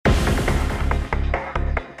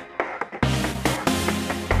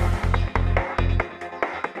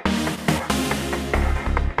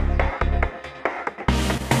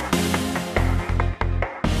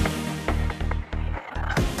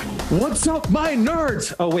What's up, my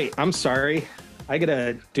nerds? Oh, wait, I'm sorry. I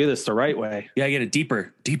gotta do this the right way. Yeah, get it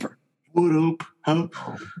deeper. What up? Huh?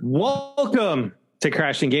 Welcome to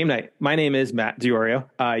Crashing Game Night. My name is Matt Diorio,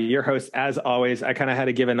 your host. As always, I kind of had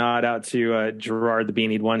to give a nod out to Gerard, the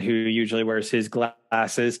beanied one, who usually wears his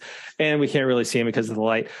glasses, and we can't really see him because of the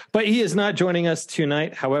light. But he is not joining us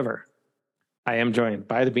tonight. However, I am joined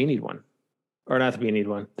by the beanied one. Or not the beanied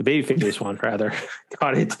one, the babyface one, rather.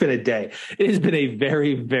 God, it's been a day. It has been a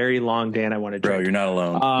very, very long day, and I want to drink. Bro, you're not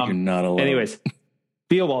alone. You're not alone. Anyways,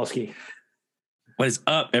 Biowalski. What is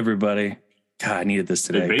up, everybody? God, I needed this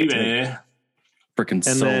today. Hey, baby. Freaking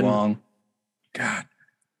so long. God.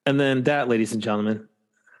 And then that, ladies and gentlemen,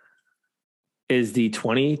 is the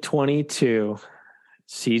 2022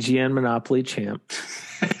 CGN Monopoly champ.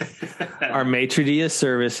 Our maitre d'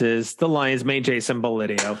 services, the Lions mate, Jason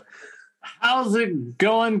Bolidio. How's it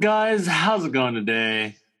going, guys? How's it going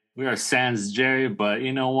today? We are Sans Jerry, but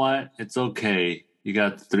you know what? It's okay. You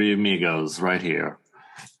got the three amigos right here.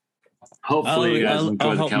 Hopefully, you guys enjoy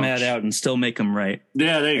I'll the help couch. Matt out and still make him right.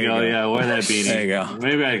 Yeah, there you go. Yeah, wear that beanie. There you go.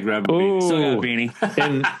 Maybe I grab a beanie. Still got a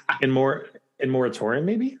beanie. in moratorium,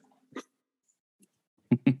 maybe?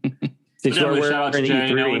 Since Yeah, you're shout out to wearing Jerry.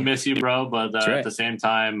 You know, we E3. miss you, bro. But right. at the same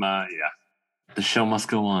time, yeah, the show must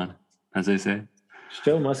go on, as they say.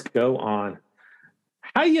 Show must go on.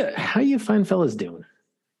 How you fine fellas doing?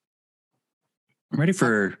 I'm ready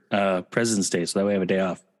for President's Day, so that way I have a day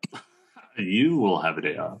off. You will have a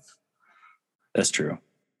day off. That's true.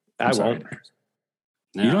 I won't.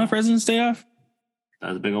 Yeah, You don't have President's Day off?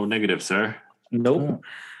 That's a big old negative, sir. Nope.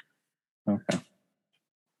 Oh. Okay.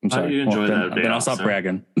 I'm How sorry. do you enjoy that day then I'll off, stop sir?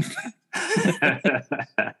 bragging.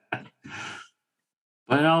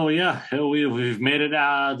 But no, yeah, we've made it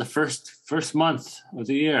the first month of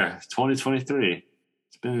the year, 2023.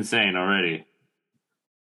 It's been insane already.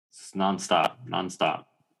 It's nonstop. I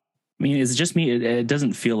mean, is it just me? It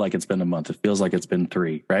doesn't feel like it's been a month. It feels like it's been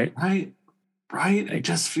 3, right? Right. It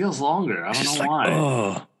just feels longer. I don't know why.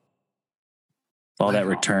 Oh, all that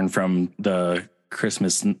return from the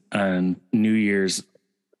Christmas and New Year's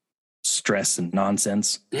stress and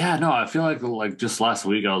nonsense. Yeah, no, I feel like just last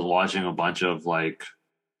week I was watching a bunch of like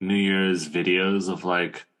New Year's videos of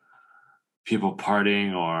like people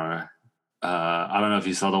partying, or I don't know if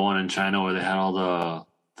you saw the one in China where they had all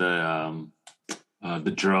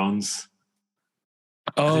the drones.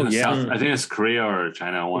 Oh yeah, I think it's Korea or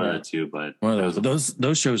China, one of the two. But one of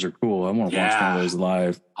those shows are cool. I want to watch one of those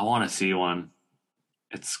live. I want to see one.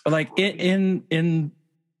 It's But like in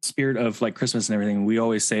spirit of like Christmas and everything, we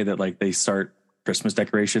always say that like they start Christmas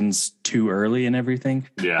decorations too early and everything.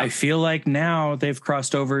 Yeah, I feel like now they've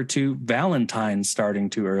crossed over to Valentine's starting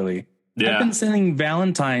too early. yeah. I've been sending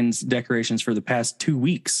Valentine's decorations for the past 2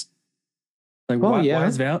 weeks. Like, why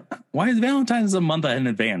is Valentine's a month in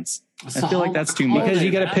advance? I feel like that's too much. Because you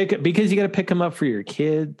got to pick them up for your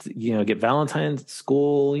kids. You know, get Valentine's at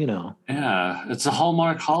school. You know. Yeah, it's a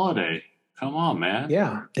Hallmark holiday. Come on, man.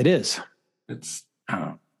 Yeah, it is. It's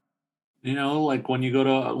Oh. you know, like when you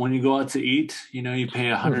go out to eat, you know, you pay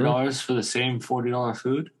 $100 for the same $40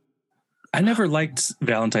 food. I never liked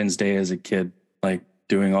Valentine's Day as a kid, like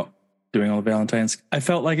doing all the Valentines. I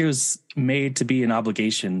felt like it was made to be an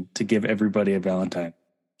obligation to give everybody a Valentine.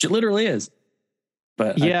 Which it literally is.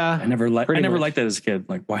 But yeah, I never liked much. that as a kid.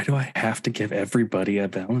 Like, why do I have to give everybody a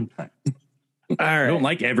Valentine? All I right. don't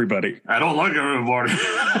like everybody. I don't like everybody.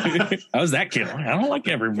 I was that kid. I don't like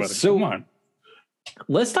everybody. So- Come on.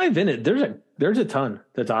 Let's dive in it. There's a ton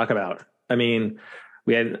to talk about. I mean,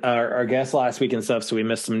 we had our guest last week and stuff, so we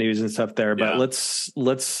missed some news and stuff there. But Yeah.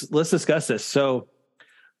 let's discuss this. So,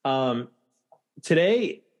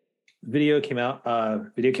 today, video came out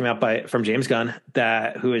from James Gunn,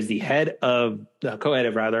 who is the co-head of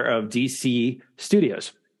DC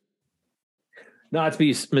Studios. Not to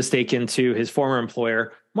be mistaken to his former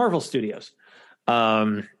employer, Marvel Studios.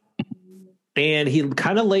 And he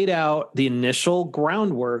kind of laid out the initial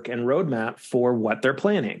groundwork and roadmap for what they're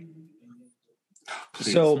planning.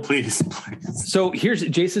 Please. So here's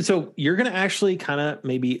Jason. So you're going to actually kind of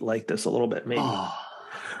maybe like this a little bit, maybe. Oh,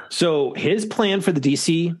 So his plan for the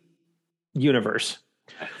DC universe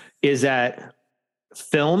is that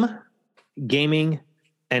film, gaming,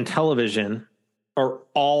 and television are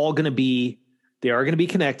all going to be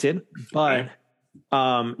connected, but it's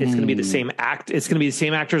going to be the same It's going to be the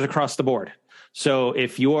same actors across the board. So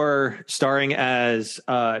if you're starring as,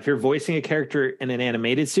 if you're voicing a character in an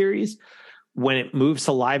animated series, when it moves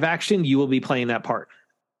to live action, you will be playing that part.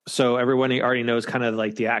 So everyone already knows kind of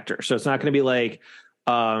like the actor. So it's not going to be like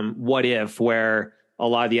What If, where a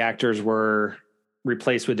lot of the actors were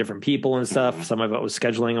replaced with different people and stuff. Some of it was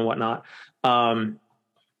scheduling and whatnot.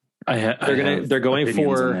 They're going opinions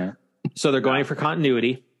on for that. so they're going for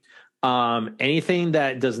continuity. Anything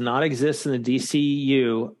that does not exist in the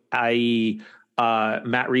DCU, i.e.,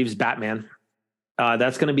 Matt Reeves' Batman,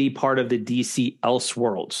 that's going to be part of the DC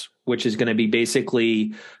Elseworlds, which is going to be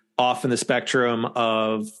basically off in the spectrum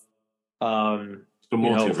of The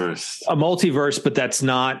multiverse. a multiverse, but that's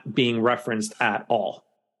not being referenced at all.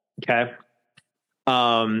 Okay.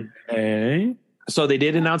 Hey. So they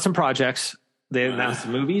did announce some projects. They announced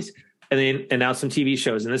some movies and they announced some TV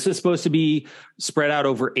shows. And this is supposed to be spread out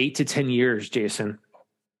over 8 to 10 years, Jason.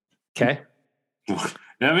 Okay.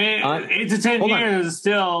 I mean, 8 to 10 years is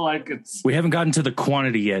still like it's. We haven't gotten to the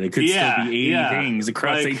quantity yet. It could still be 80 things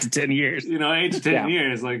across like, 8 to 10 years. 8 to 10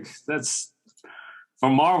 years, like that's for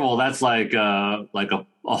Marvel. That's like a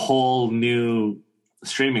whole new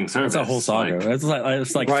streaming service. It's a whole saga. It's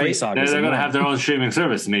like right? 3 sagas. They're going to have their own streaming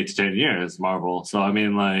service in 8 to 10 years, Marvel. So I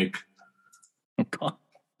mean, like,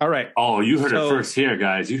 all right. Oh, you heard it first here,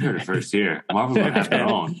 guys. You heard it first here. Marvel's going to have their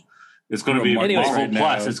own. It's going to be Marvel right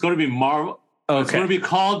Plus. Now. It's going to be Marvel. Okay. It's going to be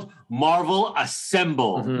called Marvel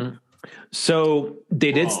Assemble. Mm-hmm. So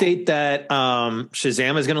they did state that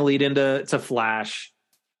Shazam is going to lead into Flash.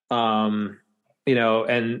 And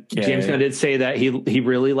James Gunn did say that he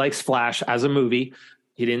really likes Flash as a movie.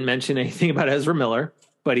 He didn't mention anything about Ezra Miller,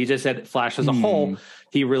 but he just said Flash as a whole.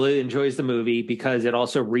 He really enjoys the movie because it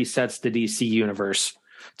also resets the DC universe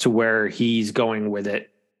to where he's going with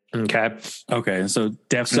it. Okay. So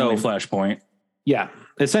definitely Flashpoint. Yeah,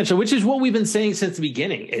 essentially, which is what we've been saying since the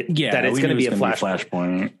beginning. That it's going to be a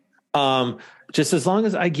Flashpoint. Just as long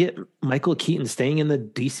as I get Michael Keaton staying in the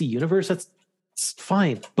DC universe, that's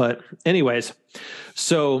fine. But anyways,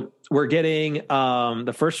 so we're getting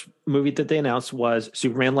the first movie that they announced was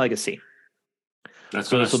Superman Legacy. That's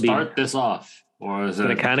going to start this off, or is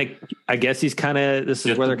it kind of? I guess he's kind of. This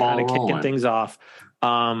is where they're kind of kicking things off.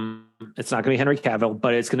 It's not going to be Henry Cavill,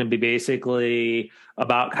 but it's going to be basically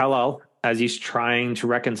about Kal-El as he's trying to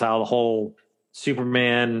reconcile the whole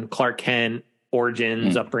Superman, Clark Kent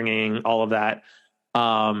origins, upbringing, all of that.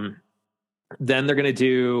 Then they're going to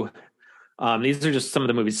do, these are just some of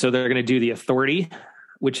the movies. So they're going to do The Authority,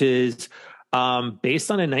 which is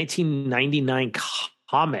based on a 1999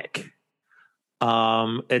 comic.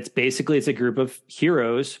 It's a group of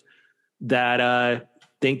heroes that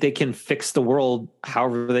think they can fix the world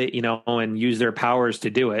however they, and use their powers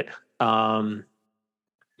to do it.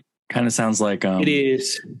 Kind of sounds like it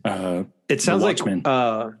is. It sounds like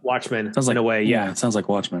Watchmen. Sounds like, in a way, yeah. It sounds like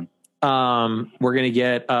Watchmen. We're gonna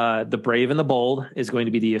get The Brave and the Bold is going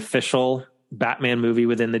to be the official Batman movie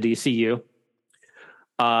within the DCU.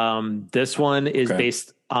 This one is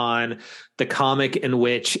based on the comic in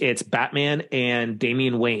which it's Batman and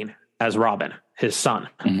Damian Wayne as Robin, his son.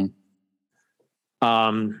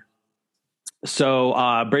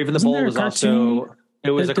 So Brave and the Bold was also. It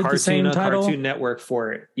was a Cartoon Network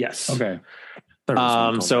for it. Yes. Okay.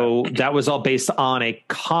 So that was all based on a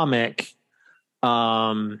comic.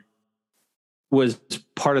 Was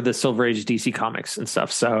part of the Silver Age DC comics and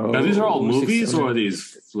stuff. So now these are all movies, or are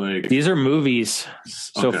these like these are movies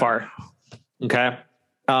so far. Okay.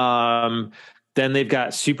 Then they've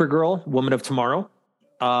got Supergirl, Woman of Tomorrow.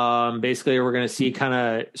 Basically, we're going to see kind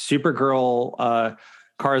of Supergirl.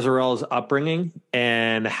 Kara Zor-El's upbringing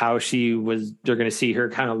and how she was. They're going to see her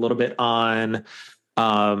kind of a little bit on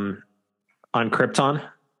Krypton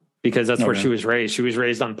because that's where she was raised. She was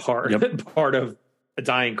raised on part of a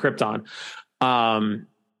dying Krypton.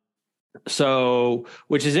 So,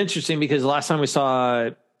 which is interesting because the last time we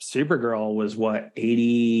saw Supergirl was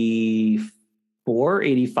 84,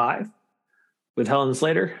 85 with Helen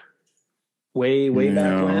Slater. Way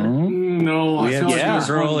back when. No, we had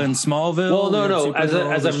Supergirl in Smallville. Well, no, as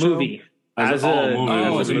a movie. As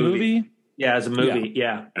a movie. Yeah, as a movie.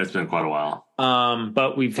 Yeah. It's been quite a while.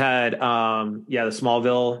 But we've had the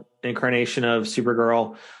Smallville incarnation of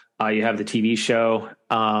Supergirl. You have the TV show.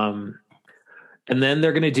 And then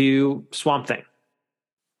they're going to do Swamp Thing.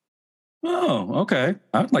 Oh, okay.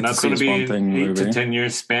 I'd like to see a Swamp Thing movie. 8 to 10 year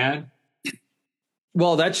span.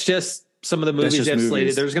 Well, that's just some of the movies they've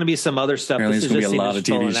slated. There's going to be some other stuff. This is going to be a lot of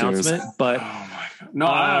TV shows. But oh my God. No,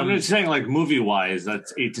 I'm just saying, like movie wise,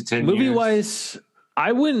 that's 8 to 10 movie wise,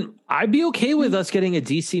 I'd be okay with us getting a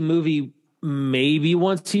DC movie maybe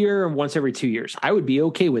once a year or once every 2 years. I would be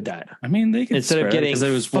okay with that. I mean, they can instead of getting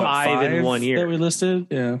there was five in 1 year that we listed.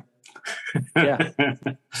 Yeah.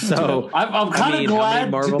 So I'm kind of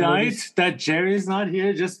glad tonight that Jerry's not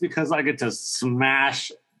here, just because I get to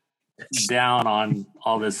smash down on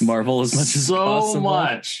all this Marvel as much as possible.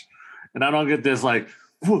 much, and I don't get this like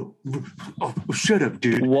Whoa, oh, shut up,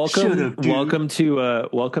 dude. Shut up, dude. Welcome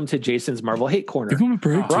to Jason's Marvel Hate Corner. Give him a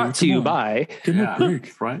break. Brought to you by. Give him a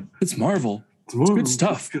break. Right? It's Marvel. It's good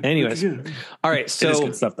stuff. Anyways, all right. It is So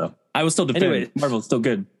good stuff, though. I will still defend. Anyway. Marvel's still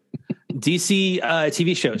good. DC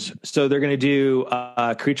TV shows. So they're going to do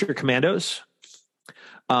Creature Commandos,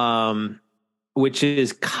 which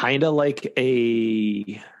is kind of like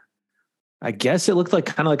I guess it looked like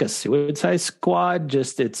kind of like a Suicide Squad.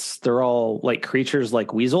 Just they're all like creatures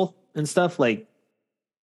like Weasel and stuff. Like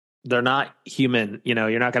they're not human. You know,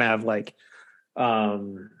 you're not going to have like,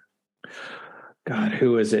 God,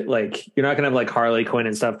 who is it? Like you're not going to have like Harley Quinn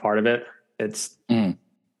and stuff part of it. It's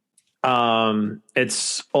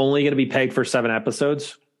only going to be pegged for 7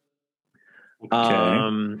 episodes.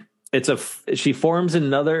 Okay. She forms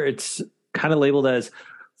another. It's kind of labeled as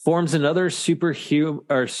forms another super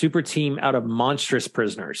team out of monstrous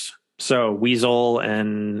prisoners. So Weasel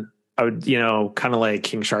and kind of like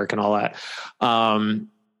King Shark and all that.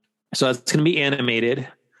 So it's going to be animated.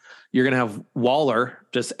 You're going to have Waller,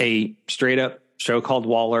 just a straight up show called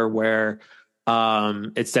Waller, where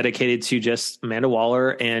it's dedicated to just Amanda Waller,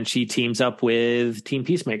 and she teams up with Team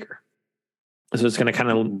Peacemaker. So it's going to kind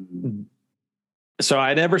of. So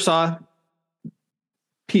I never saw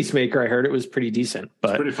Peacemaker. I heard it was pretty decent,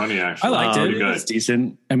 but it's pretty funny actually. I liked it. Good. It's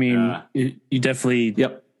decent. I mean, you definitely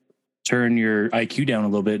turn your IQ down a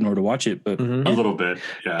little bit in order to watch it, but a little bit.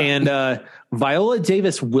 Yeah. And Viola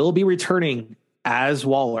Davis will be returning as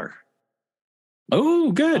Waller.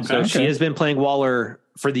 Oh, good. So she has been playing Waller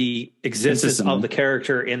for the existence of the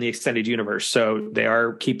character in the extended universe. So they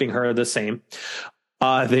are keeping her the same.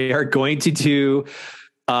 They are going to do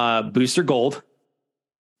Booster Gold.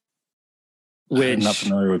 Which, I'm not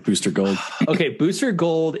familiar with Booster Gold. Okay, Booster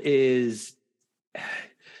Gold he's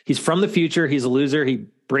from the future. He's a loser. He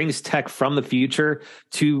brings tech from the future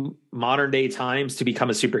to modern day times to become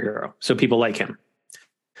a superhero. So people like him.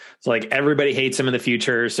 So like everybody hates him in the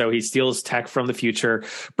future. So he steals tech from the future,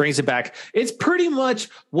 brings it back. It's pretty much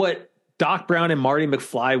what Doc Brown and Marty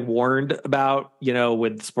McFly warned about,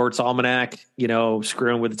 with Sports Almanac,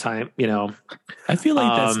 screwing with the time, I feel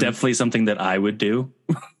like that's definitely something that I would do.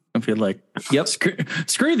 I feel like, yep.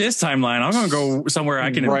 Screw this timeline. I'm going to go somewhere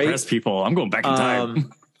I can impress people. I'm going back in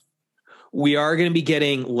time. We are going to be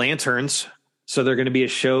getting Lanterns. So they're going to be a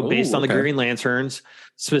show based on the Green Lanterns,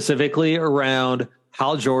 specifically around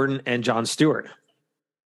Hal Jordan and Jon Stewart.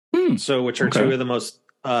 So, which are two of the most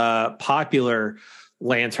popular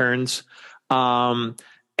Lanterns. And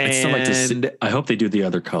I'd still like to see, I hope they do the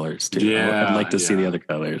other colors too. Yeah, I'd like to see the other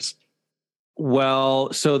colors.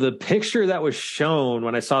 Well, so the picture that was shown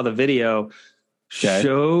when I saw the video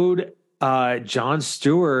showed Jon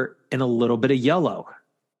Stewart in a little bit of yellow.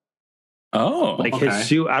 Oh, like his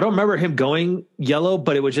suit. I don't remember him going yellow,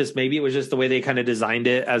 but it was just the way they kind of designed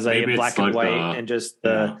it as a black and white and just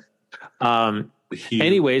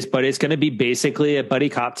anyways, but it's going to be basically a buddy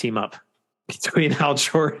cop team up between Hal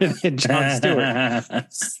Jordan and Jon Stewart.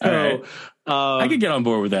 So I could get on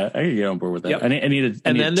board with that. Yep. I need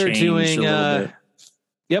and then they're doing and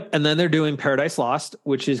then they're doing Paradise Lost,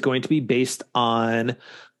 which is going to be based on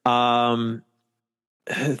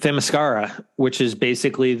Themyscira, which is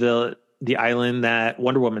basically the island that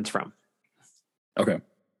Wonder Woman's from. Okay.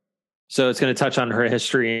 So it's going to touch on her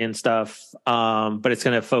history and stuff, but it's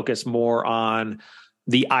going to focus more on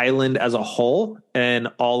the island as a whole and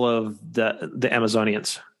all of the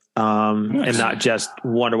Amazonians, and not just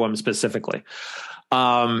Wonder Woman specifically.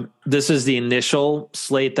 This is the initial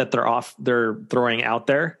slate that they're throwing out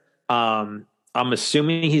there. I'm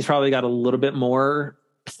assuming he's probably got a little bit more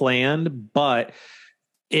planned, but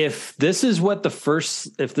if this is the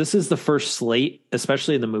first slate,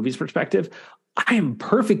 especially in the movie's perspective, I am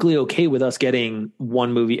perfectly okay with us getting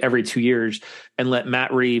one movie every 2 years and let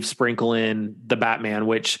Matt Reeves sprinkle in the Batman,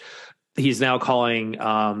 which he's now calling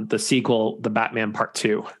the sequel, The Batman Part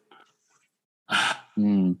 2.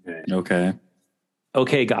 Okay.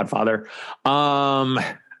 Okay, Godfather.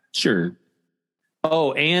 Sure.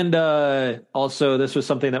 Oh, and also this was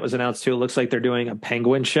something that was announced too. It looks like they're doing a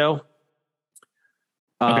Penguin show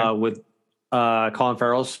with Colin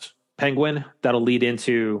Farrell's Penguin that'll lead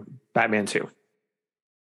into Batman 2.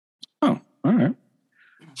 Oh, all right.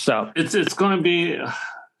 So it's going to be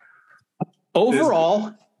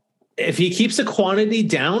overall, if he keeps the quantity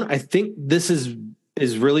down, I think this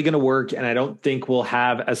is really going to work, and I don't think we'll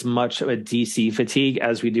have as much of a DC fatigue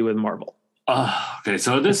as we do with Marvel. Okay,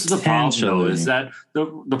 so this is the problem, though, is that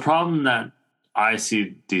the problem that I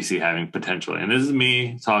see DC having potentially, and this is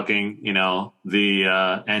me talking, the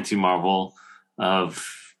anti-Marvel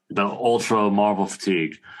of the ultra Marvel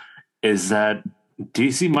fatigue, is that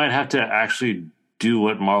DC might have to actually do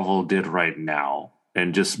what Marvel did right now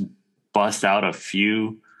and just bust out a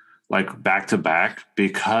few like back to back,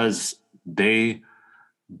 because they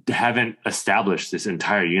haven't established this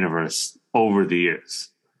entire universe over the years.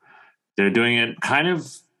 They're doing it kind of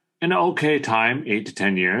in an okay time, 8 to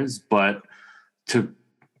 10 years, but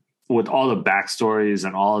with all the backstories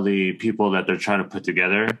and all the people that they're trying to put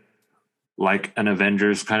together, like an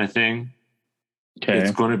Avengers kind of thing,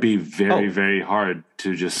 it's going to be very, very hard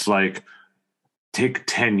to just like take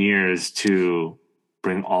 10 years to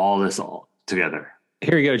bring all this all together.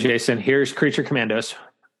 Here you go, Jason. Here's Creature Commandos.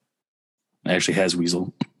 It actually has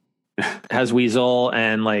Weasel. Has Weasel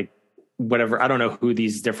and like whatever. I don't know who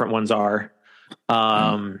these different ones are.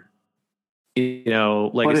 You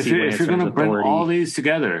know, Legacy. But if you're going to bring all these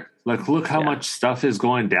together, like look how much stuff is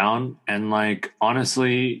going down. And like,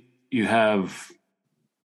 honestly, you have,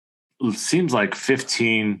 it seems like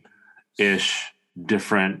 15-ish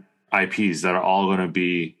different IPs that are all going to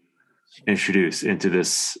be introduced into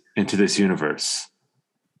this universe.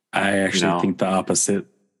 I actually think the opposite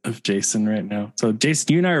of Jason right now. So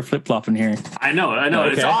Jason, you and I are flip-flopping here. I know.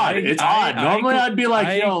 Okay. It's odd. It's odd. Normally I'd be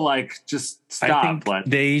like, like just stop. I think but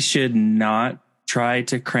they should not try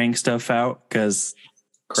to crank stuff out, because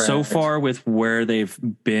so far with where they've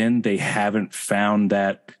been, they haven't found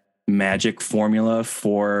that magic formula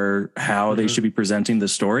for how they should be presenting the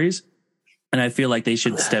stories. And I feel like they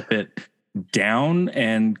should step it down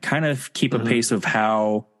and kind of keep a pace of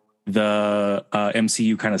how the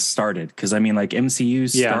MCU kind of started. Because I mean, like MCU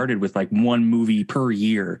started with like one movie per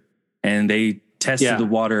year, and they tested the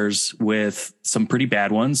waters with some pretty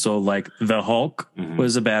bad ones. So like the Hulk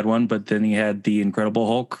was a bad one, but then he had the Incredible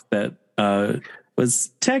Hulk that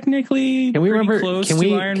was technically close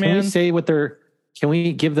to Iron Man. Can we say what their? Can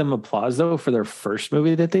we give them applause though for their first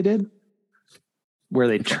movie that they did, where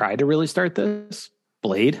they tried to really start this?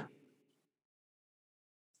 Blade.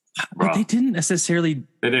 But they didn't necessarily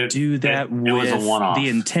do that with the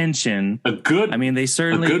intention. I mean, they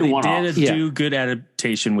certainly did do good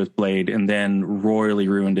adaptation with Blade, and then royally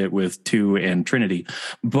ruined it with 2 and Trinity.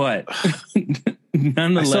 But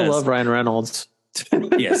nonetheless, I still love Ryan Reynolds.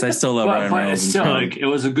 Yes, I still love Ryan Reynolds. Still, like, it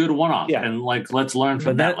was a good one-off, and like let's learn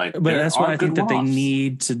from that. Like, but that's what I think that they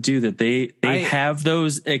need to do. That they have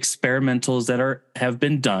those experimentals that have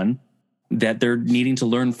been done that they're needing to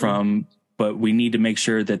learn from. But we need to make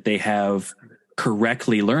sure that they have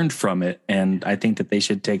correctly learned from it. And I think that they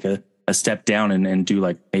should take a step down and do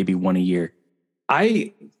like maybe one a year.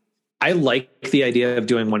 I like the idea of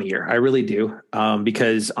doing one a year. I really do.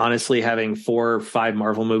 Because honestly, having 4 or 5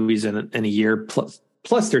 Marvel movies in a year plus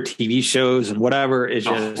their TV shows and whatever is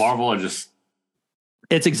just Marvel are just,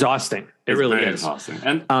 it's exhausting. It really is exhausting.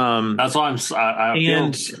 And that's why I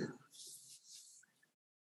feel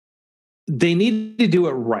they need to do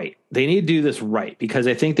it right. They need to do this right, because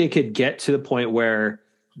I think they could get to the point where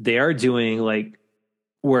they are doing like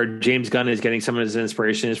where James Gunn is getting some of his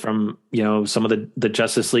inspirations from, you know, some of the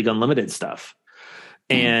Justice League Unlimited stuff,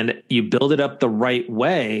 and you build it up the right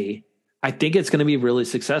way. I think it's going to be really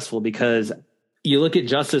successful, because you look at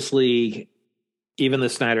Justice League, even the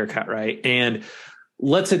Snyder Cut, right? And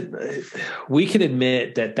we can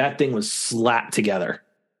admit that thing was slapped together.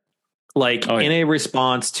 Like in a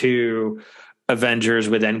response to Avengers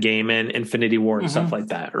with Endgame and Infinity War and stuff like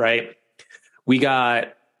that, right? We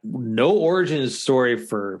got no origin story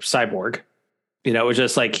for Cyborg. You know, it was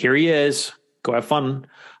just like, here he is, go have fun.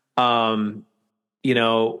 You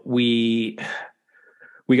know, we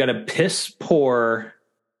got a piss poor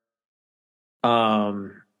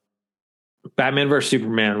Batman vs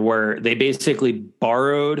Superman, where they basically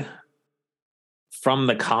borrowed from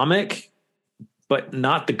the comic, but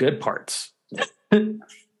not the good parts,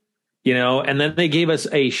 you know, and then they gave us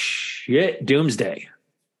a shit Doomsday.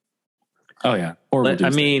 Oh yeah. Doomsday. I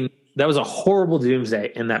mean, that was a horrible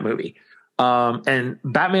Doomsday in that movie. And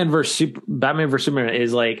Batman versus Superman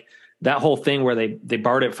is like that whole thing where they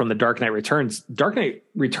borrowed it from the Dark Knight Returns. Dark Knight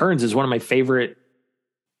Returns is one of my favorite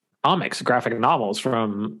comics, graphic novels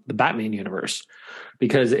from the Batman universe,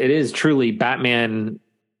 because it is truly Batman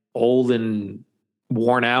old and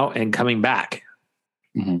worn out and coming back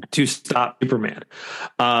to stop Superman.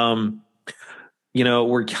 You know,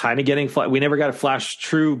 we're kind of getting we never got a Flash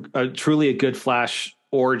truly a good Flash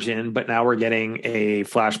origin, but now we're getting a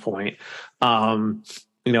Flashpoint.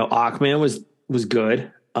 You know, Aquaman was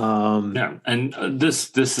good. And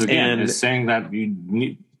this again is saying that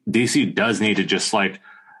DC does need to just like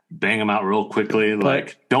bang them out real quickly.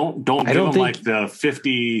 Like don't give them like the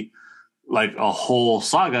 50, like a whole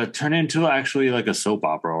saga, turn it into actually like a soap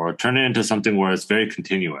opera, or turn it into something where it's very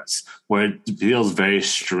continuous, where it feels very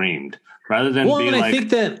streamed, rather than be like,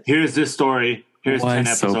 here's this story, here's Why 10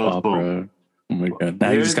 soap episodes. Boom. opera? Oh my god!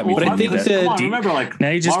 Now you just got me. But I thinking think that. come on, that remember, like Now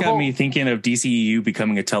you just got Marvel- me thinking of DCEU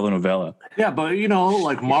becoming a telenovela. Yeah, but you know,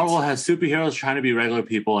 like Marvel has superheroes trying to be regular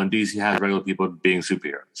people, and DC has regular people being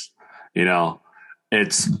superheroes. You know,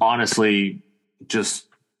 it's honestly just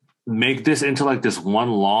make this into like this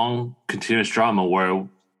one long continuous drama where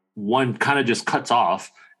one kind of just cuts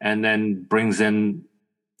off and then brings in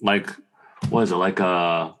like what is it, like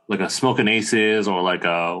a Smoking Aces, or like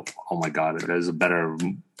a, oh my god, there's a better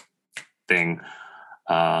thing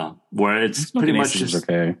where it's pretty much Aces just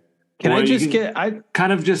okay. Can I Well, you just can- get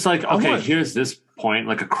kind of just like, okay, want- here's this point,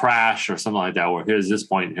 like a Crash or something like that, where here's this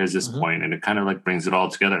point, here's this point, and it kind of like brings it all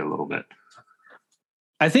together a little bit.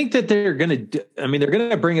 I think that they're going to, they're going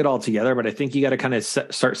to bring it all together, but I think you got to kind of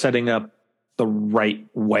start setting up the right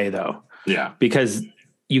way though, Yeah. because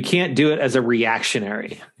you can't do it as a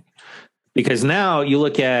reactionary, because now you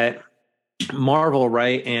look at Marvel,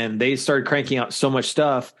 right? And they started cranking out so much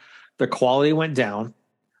stuff. The quality went down.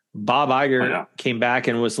 Bob Iger came back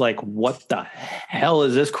and was like, what the hell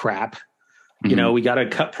is this crap? You know, we got to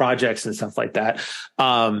cut projects and stuff like that.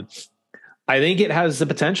 I think it has the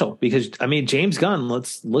potential because, James Gunn,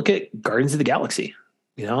 let's look at Guardians of the Galaxy.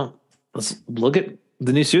 You know, let's look at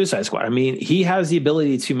the new Suicide Squad. He has the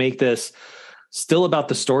ability to make this still about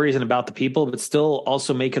the stories and about the people, but still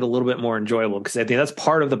also make it a little bit more enjoyable. Because I think that's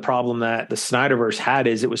part of the problem that the Snyderverse had,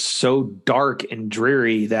 is it was so dark and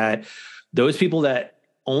dreary that those people that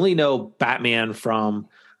only know Batman from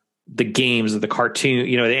the games or the cartoon,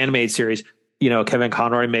 the animated series, Kevin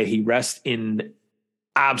Conroy, may he rest in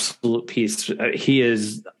absolute peace. He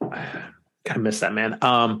is, kind of miss that man.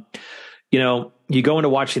 You go into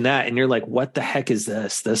watching that and you're like, what the heck is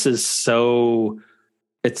this? This is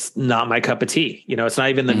it's not my cup of tea. It's not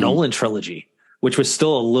even the Nolan trilogy, which was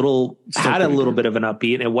still a little bit of an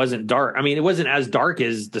upbeat, and it wasn't dark. It wasn't as dark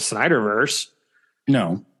as the Snyderverse.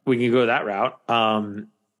 No, we can go that route.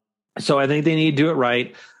 So I think they need to do it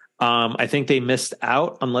right. I think they missed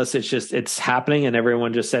out, unless it's happening and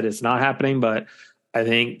everyone just said it's not happening. But I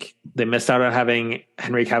think they missed out on having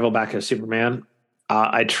Henry Cavill back as Superman.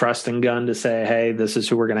 I trust in Gunn to say, hey, this is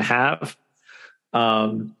who we're going to have.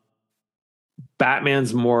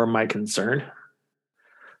 Batman's more my concern,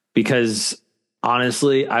 because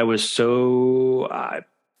honestly, I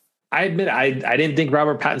admit I didn't think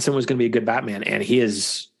Robert Pattinson was going to be a good Batman, and he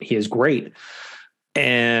is great.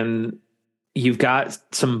 And you've got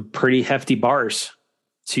some pretty hefty bars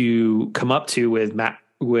to come up to with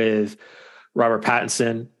Robert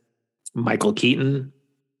Pattinson, Michael Keaton,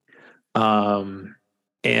 and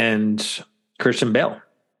Christian Bale.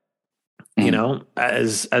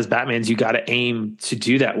 As Batmans, you got to aim to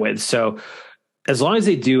do that with. So as long as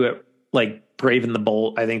they do it like Brave and the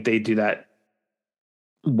Bold, I think they do that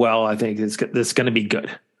well. I think it's going to be good,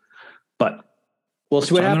 but we'll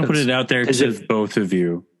see what happens. I'm going to put it out there to both of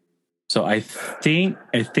you. So I think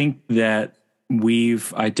that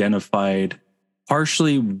we've identified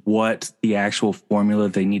partially what the actual formula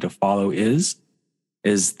they need to follow is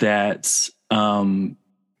that,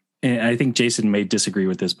 and I think Jason may disagree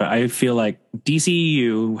with this, but I feel like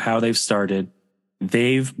DCEU, how they've started,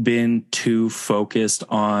 they've been too focused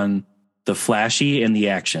on the flashy and the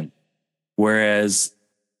action. Whereas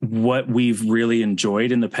what we've really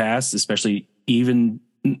enjoyed in the past, especially even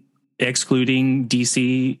excluding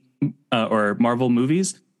DC or Marvel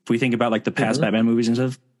movies, if we think about like the past Batman movies and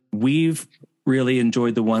stuff, we've really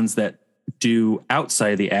enjoyed the ones that do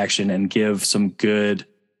outside the action and give some good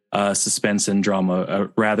suspense and drama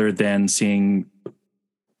rather than seeing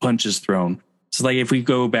punches thrown. So like if we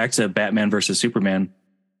go back to Batman versus Superman,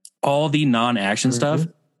 all the non-action stuff,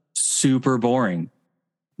 super boring.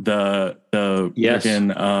 The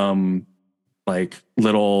freaking like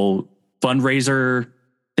little fundraiser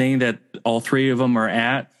thing that all three of them are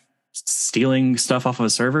at, stealing stuff off of a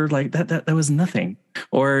server, like that was nothing.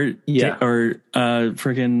 Or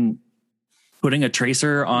freaking putting a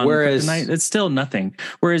tracer on Kryptonite, it's still nothing.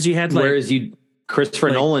 Whereas you had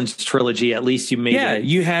Christopher Nolan's trilogy, at least you made it.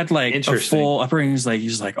 You had like a full upbringing. He's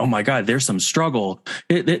just like, oh my god, there's some struggle.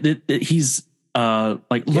 He's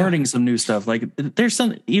learning some new stuff. Like there's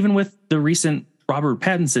some, even with the recent Robert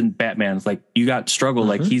Pattinson Batman, like you got struggle.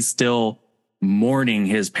 Like he's still mourning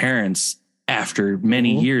his parents after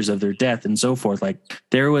many years of their death and so forth. Like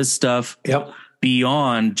there was stuff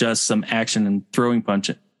beyond just some action and throwing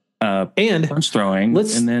punch throwing,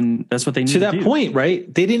 and then that's what they need to that point,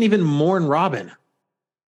 right? They didn't even mourn Robin.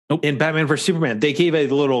 Nope. In Batman vs Superman, they gave a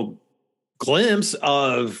little glimpse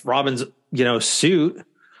of Robin's, suit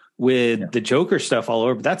with the Joker stuff all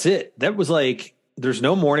over, but that's it. That was like, there's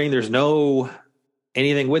no mourning, there's no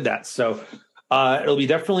anything with that. So It'll be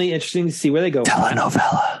definitely interesting to see where they go.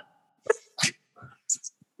 Telenovela.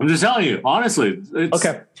 I'm just telling you, honestly.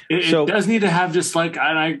 Okay. It does need to have just like,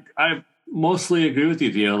 and I mostly agree with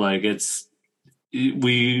you, Theo. Like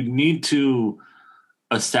we need to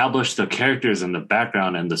establish the characters and the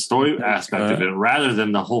background and the story aspect of it rather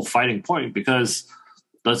than the whole fighting point, because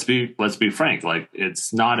let's be frank, like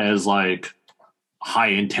it's not as like high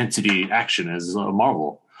intensity action as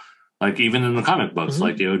Marvel. Like even in the comic books,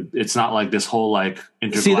 like it's not like this whole like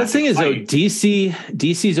intergalactic See, the thing is though, fight.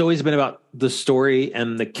 DC's always been about the story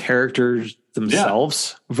and the characters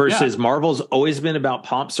themselves versus Marvel's always been about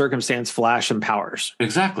pomp, circumstance, flash, and powers.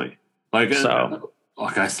 Exactly. Like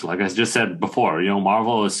like I just said before,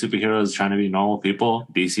 Marvel is superheroes trying to be normal people.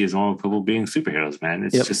 DC is normal people being superheroes, man.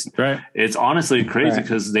 It's just right. It's honestly crazy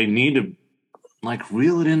because they need to like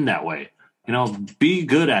reel it in that way. Be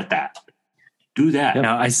good at that. Do that.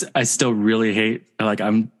 Now, I still really hate, like,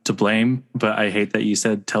 I'm to blame, but I hate that you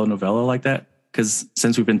said telenovela like that, because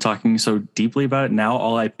since we've been talking so deeply about it, now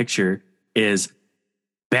all I picture is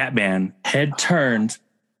Batman, head turned,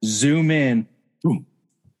 zoom in, boom,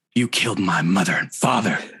 you killed my mother and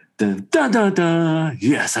father. Dun, dun, dun, dun.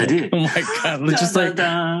 Yes, I did. Oh my God. Just like,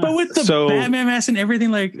 but with the Batman mask and everything,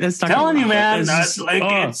 like, that's not telling you, man.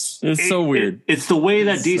 It's so weird. It's the way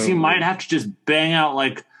that DC might have to just bang out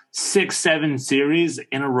like 6-7 series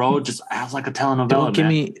in a row, just as like a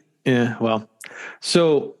telenovela.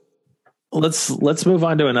 So let's move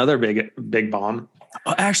on to another big bomb.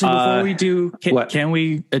 Actually, before we do, can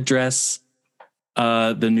we address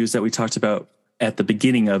the news that we talked about at the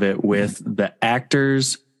beginning of it with the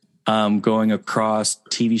actors going across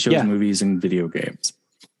TV shows, movies, and video games?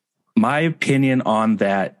 My opinion on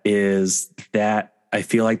that is that I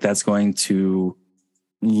feel like that's going to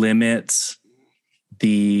limit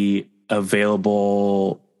the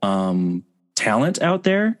available talent out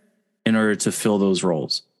there in order to fill those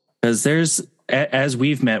roles. Because there's, as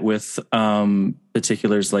we've met with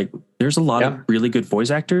particulars, like there's a lot of really good voice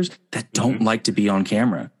actors that don't like to be on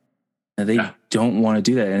camera. And they don't want to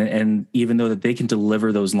do that. And even though that they can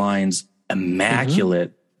deliver those lines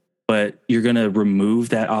immaculate, but you're going to remove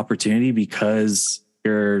that opportunity because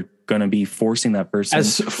you're going to be forcing that person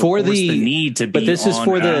the need to be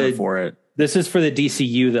for it. This is for the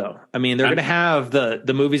DCU though. I mean, they're going to have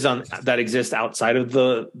the movies that exist outside of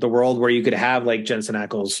the world where you could have like Jensen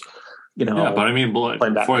Ackles, but I mean,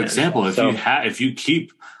 for example, if you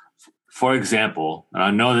keep, for example, and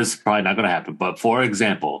I know this is probably not going to happen, but for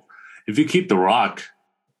example, if you keep The Rock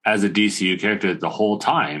as a DCU character the whole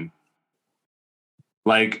time,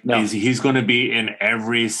 he's going to be in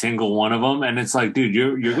every single one of them, and it's like, dude,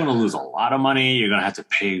 you're going to lose a lot of money. You're going to have to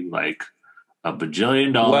pay like $1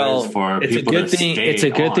 bajillion for people to stay. It's a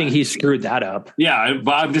good thing he screwed that up. Yeah,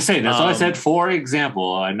 but I'm just saying. That's what I said. For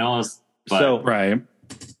example, I know. Right.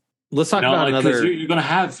 Let's talk about another. You're going to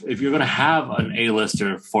have, if you're going to have an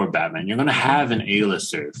A-lister for Batman, you're going to have an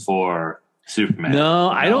A-lister for Superman. No,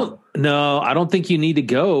 I don't think you need to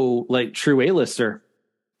go like true A-lister.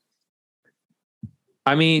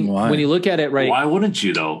 I mean, when you look at it, right? Why wouldn't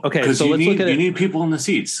you though? Okay, because so let's look at it. You need people in the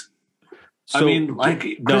seats. So, I mean,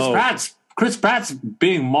 like Chris Pratt's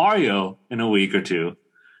being Mario in a week or two,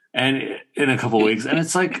 and in a couple of weeks, and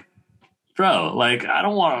it's like, bro, like I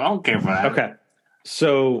don't care for that. Okay,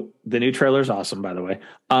 so the new trailer is awesome, by the way.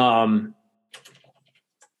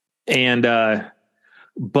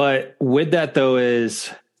 But with that though,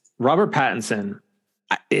 is Robert Pattinson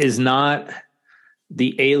is not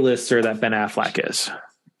the A-lister that Ben Affleck is.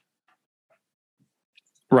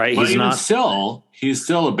 Right. But he's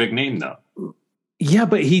still a big name though. Yeah,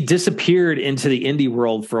 but he disappeared into the indie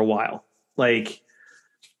world for a while. Like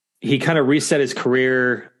he kind of reset his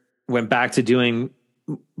career, went back to doing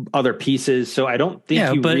other pieces. So I don't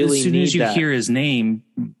think you but really as soon need as you that. hear his name,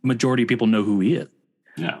 majority of people know who he is.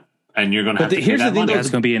 Yeah. And you're going to have to pay here's that the thing, money. That's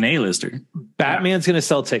going to be an A-lister. Batman's going to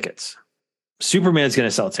sell tickets. Superman's going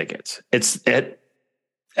to sell tickets.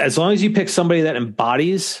 As long as you pick somebody that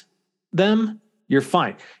embodies them, you're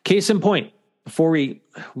fine. Case in point, before we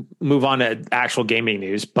move on to actual gaming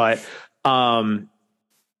news, but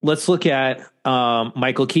let's look at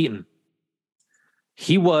Michael Keaton.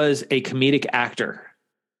 He was a comedic actor.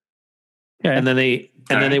 Yeah. And then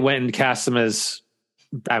they went and cast him as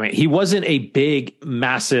Batman. He wasn't a big,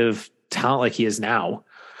 massive talent like he is now.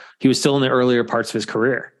 He was still in the earlier parts of his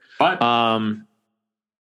career. But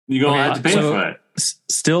you're going to have to pay for it.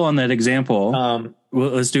 Still on that example,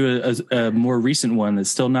 let's do a more recent one that's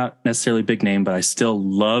still not necessarily a big name, but I still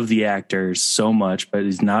love the actor so much, but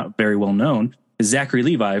he's not very well known, is Zachary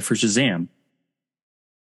Levi for Shazam.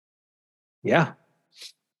 Yeah.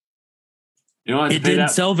 You don't have to It pay didn't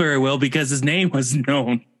that. sell very well because his name was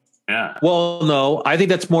known. Yeah. Well, no, I think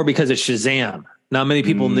that's more because it's Shazam. Not many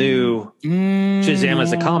people knew Shazam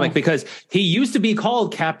as a comic because he used to be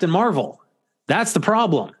called Captain Marvel. That's the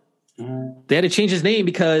problem. They had to change his name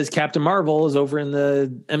because Captain Marvel is over in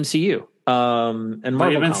the MCU. And But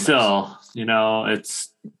Marvel even comics. still, it's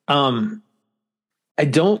I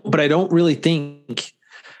don't really think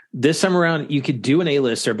this time around you could do an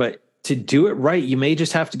A-lister, but to do it right, you may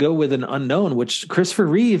just have to go with an unknown, which Christopher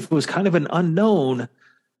Reeve was kind of an unknown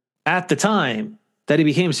at the time that he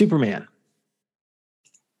became Superman.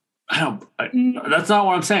 that's not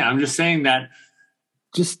what I'm saying. I'm just saying that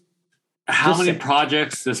Just how many say.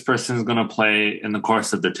 projects this person is going to play in the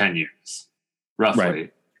course of the 10 years, roughly.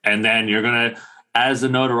 Right. And then you're going to, as the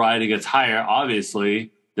notoriety gets higher,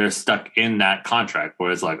 obviously they're stuck in that contract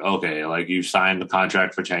where it's like, okay, like you signed the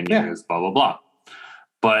contract for 10 years, blah, blah, blah.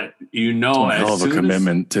 But A hell of a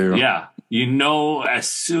commitment too. Yeah. As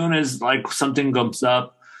soon as like something comes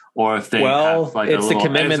up, or if they have like it's the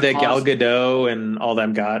commitment that Gal Gadot and all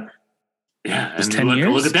them got. Yeah, Just and 10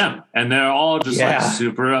 years? look at them, and they're all just like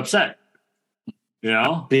super upset.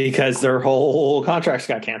 Because their whole contracts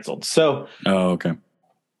got canceled. So, okay.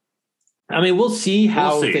 I mean, we'll see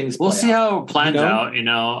how things. We'll see out. how it plans out.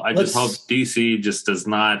 I just hope DC just does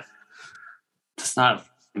not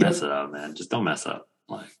mess it up, man. Just don't mess up.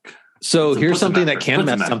 Like, so here's something that can Put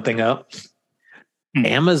some mess effort. something up.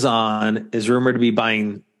 Amazon is rumored to be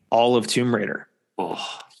buying all of Tomb Raider,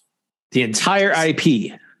 the entire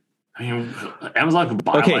IP. I mean, Amazon can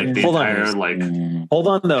buy like the hold on. entire Hold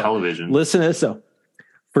on though. television. Listen to this though.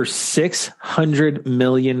 For $600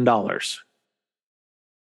 million.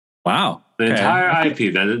 Wow. The entire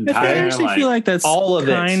IP, that entire I actually feel like that's all of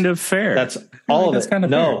kind of fair. That's all of that's it. kind of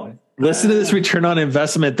no. fair. Listen to this return on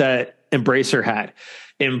investment that Embracer had.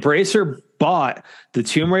 Embracer bought the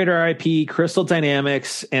Tomb Raider IP, Crystal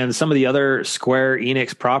Dynamics, and some of the other Square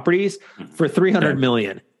Enix properties for $300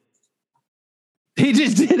 million. He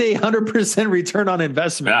just did 100% return on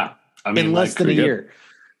investment. Yeah, I mean, in less than a year.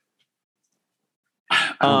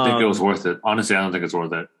 I don't think it was worth it. Honestly, I don't think it's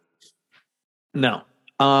worth it. No.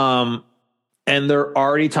 And they're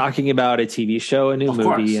already talking about a TV show, a new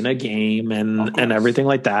movie, and a game, and everything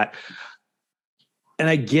like that. And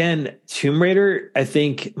again, Tomb Raider, I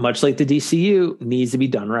think, much like the DCU, needs to be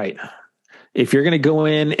done right. If you're going to go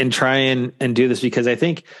in and try and do this, because I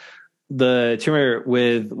think the Tomb Raider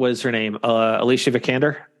with, what is her name? Alicia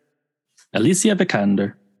Vikander? Alicia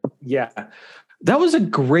Vikander. Yeah. That was a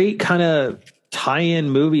great kind of tie-in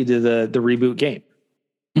movie to the reboot game.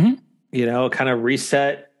 Mm-hmm. Kind of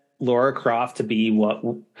reset Lara Croft to be what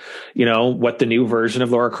the new version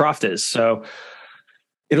of Lara Croft is. So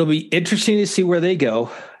it'll be interesting to see where they go.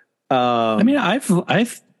 I mean,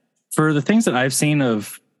 I've for the things that I've seen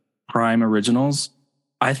of Prime Originals,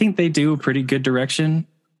 I think they do a pretty good direction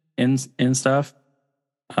in stuff.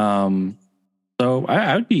 So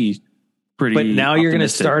I would be pretty. But now you're going to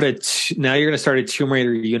start optimistic. a Tomb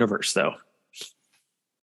Raider universe, though.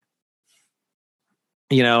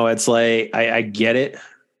 It's like I get it.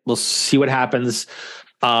 We'll see what happens.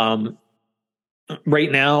 Right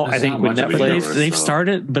now, I think with Netflix, they've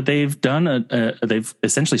started, but they've done they've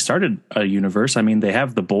essentially started a universe. I mean, they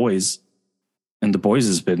have The Boys, and The Boys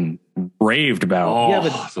has been raved about. Oh,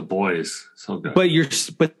 but The Boys, so good. But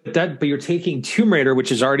you're taking Tomb Raider,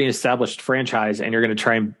 which is already an established franchise, and you're going to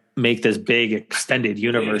try and make this big extended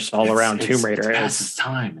universe all around Tomb Raider. It's past its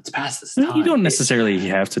time. It's past its time. You don't necessarily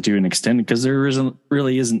have to do an extended because there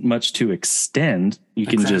really isn't much to extend. You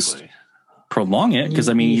can just prolong it because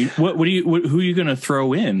I mean, who are you going to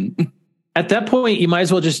throw in? At that point, you might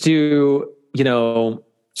as well just do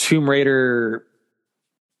Tomb Raider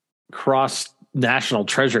cross national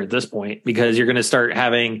treasure at this point, because you're going to start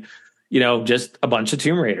having just a bunch of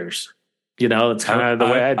Tomb Raiders. That's kind of the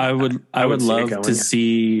way I would love to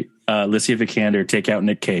see Alicia Vikander take out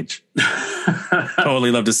Nick Cage. Totally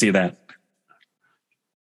love to see that.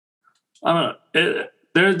 I don't know.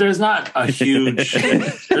 There's not a huge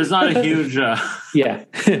yeah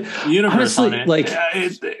universe honestly, on it. Like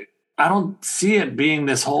I don't see it being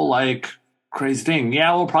this whole like crazy thing.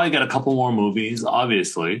 Yeah, we'll probably get a couple more movies,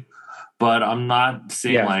 obviously, but I'm not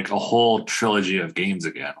seeing like a whole trilogy of games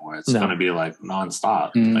again where it's going to be like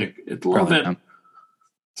nonstop. Like it's a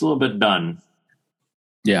little bit done.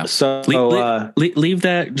 Yeah. So leave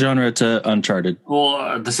that genre to Uncharted. Well,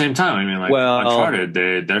 at the same time, I mean, like Uncharted,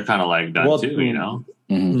 they're kind of like done too,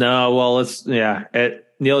 Mm-hmm. No, well,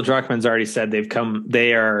 Neil Druckmann's already said they've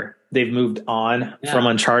moved on from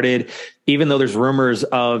Uncharted, even though there's rumors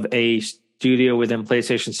of a studio within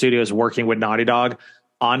PlayStation Studios working with Naughty Dog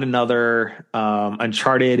on another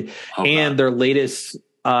Uncharted, and their latest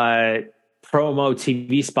promo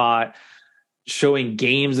TV spot showing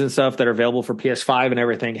games and stuff that are available for PS5 and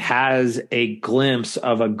everything has a glimpse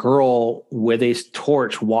of a girl with a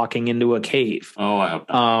torch walking into a cave. Oh, I hope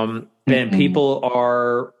not. And people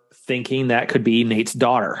are thinking that could be Nate's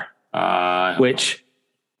daughter. Which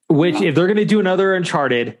if they're going to do another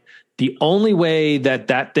Uncharted, the only way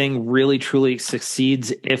that thing really truly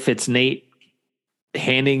succeeds if it's Nate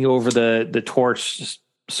handing over the torch,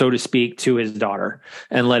 so to speak, to his daughter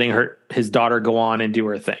and letting his daughter go on and do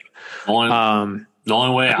her thing. The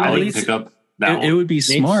only way I would pick up that it would be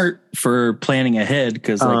smart for planning ahead,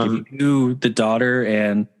 because like if you do the daughter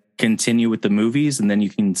and continue with the movies, and then you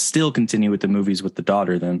can still continue with the movies with the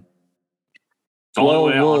daughter then. The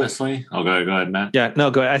only way, honestly. Oh, go ahead, Matt. Yeah,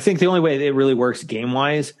 no, go ahead. I think the only way it really works game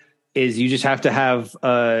wise is you just have to have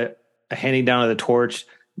a handing down of the torch.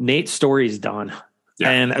 Nate's story is done.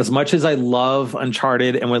 Yeah. And as much as I love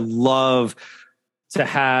Uncharted and would love to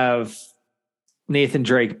have Nathan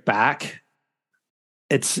Drake back,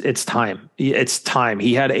 it's time. It's time.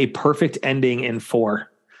 He had a perfect ending in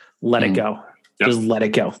 4. Let it go. Yep. Just let it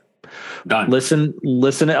go. Done. Listen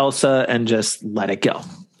to Elsa and just let it go.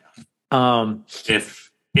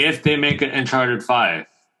 If they make an Uncharted 5,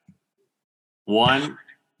 one,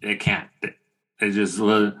 they can't. They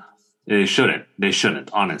shouldn't,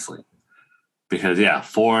 honestly. Because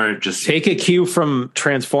 4 just take a cue from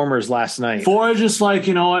Transformers last night. 4 just like,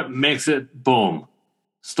 you know what, makes it boom.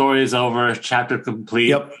 Story is over, chapter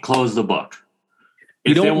complete, close the book.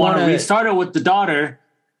 If they want to restart it with the daughter,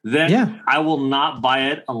 then I will not buy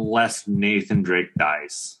it unless Nathan Drake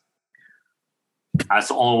dies. That's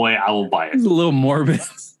the only way I will buy it. It's a little morbid.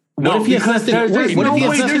 No, because there's no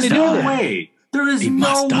way. There is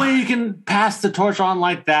no way you can pass the torch on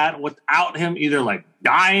like that without him either like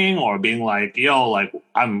dying or being like, yo, like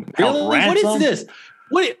I'm held ransom. What is this?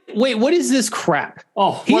 Wait, what is this crap?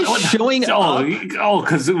 Oh, he's showing up. Oh,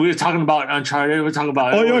 because we were talking about Uncharted. We're talking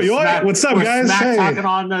about. Oh, yo, what's up, guys? Hey. Talking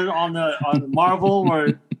on the Marvel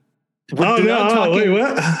or. Wait,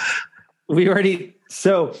 what? We already.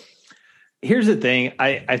 So here's the thing.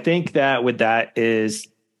 I think that with that is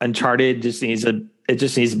Uncharted just needs to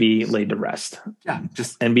be laid to rest. Yeah,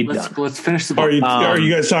 and be done. Let's finish the book. Are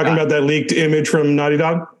you guys talking about that leaked image from Naughty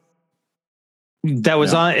Dog? That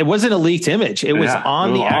was on. It wasn't a leaked image. It was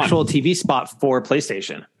on the actual TV spot for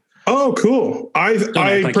PlayStation. Oh, cool.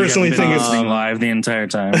 I personally think it's live the entire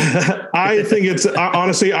time. I think it's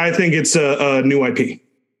honestly, I think it's a new IP.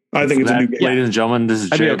 I think it's a new game. Ladies and gentlemen, this is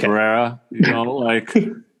Jay Barrera. Like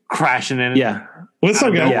crashing in. Yeah. What's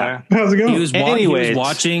up, guys? Yeah. How's it going? He was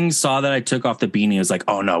watching, saw that I took off the beanie. He was like,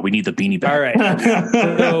 "Oh no, we need the beanie back." All right.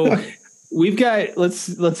 So we've got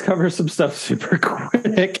let's cover some stuff super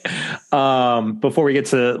quick before we get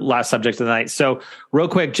to last subject of the night. So real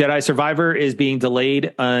quick, Jedi Survivor is being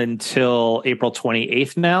delayed until April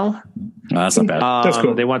 28th now. That's not bad. That's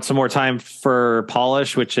cool. They want some more time for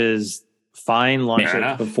polish, which is fine. Launch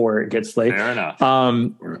it before it gets late. Fair enough.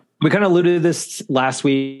 We kind of alluded to this last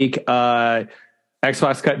week.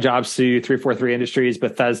 Xbox cut jobs to 343 Industries,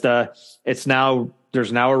 Bethesda. There's now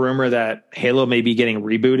a rumor that Halo may be getting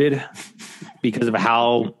rebooted because of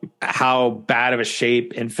how bad of a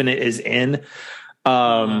shape Infinite is in.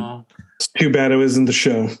 It's too bad it was in the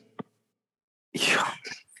show.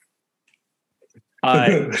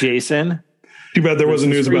 Jason. Too bad there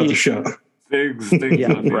wasn't news about the show.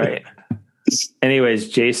 Yeah, right. Anyways,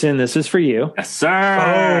 Jason, this is for you. Yes,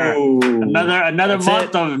 sir. Oh, another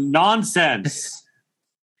month of nonsense.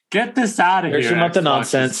 Get this out of here. There's your month of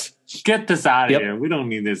nonsense. Get this out of here. We don't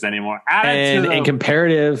need this anymore. And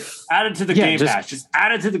comparative. Add it to the Game Pass. Just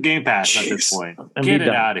add it to the Game Pass at this point. Get it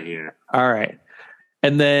out of here. All right.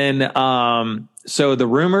 And then, so the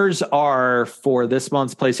rumors are for this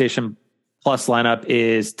month's PlayStation Plus lineup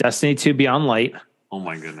is Destiny 2 Beyond Light. Oh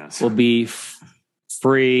my goodness. Will be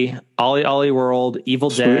free. Ollie World, Evil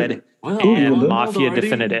Dead, and Mafia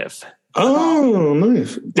Definitive. Oh,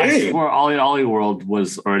 nice. Dang. I swore Ollie World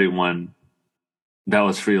was already one that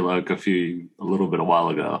was free like a little bit a while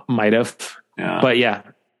ago. Might have. Yeah. But yeah.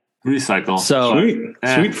 Recycle. So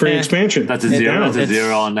sweet free expansion. That's a zero. That's a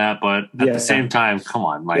zero on that. But at the same time, come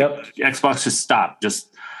on. Like Xbox, just stop. Just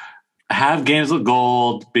have games with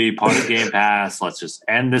gold, be part of Game Pass. Let's just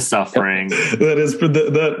end this suffering.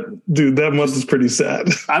 That month is pretty sad.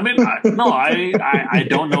 I mean, I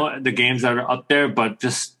don't know the games that are up there, but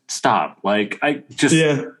just stop. Like I just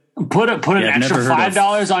put an extra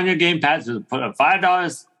 $5 on your Game Pass. Just put a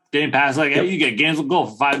 $5 Game Pass. Like hey, you get games with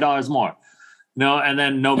gold for $5 more. No, and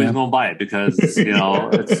then nobody's gonna buy it because it's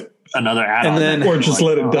another add-on. And then- that Or you're just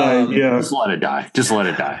like, let it die. oh, Yeah. Just let it die. Just let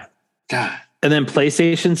it die. God. And then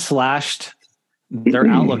PlayStation slashed their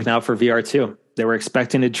outlook now for VR2. They were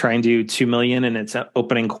expecting to try and do 2 million in its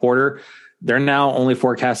opening quarter. They're now only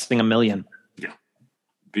forecasting 1 million.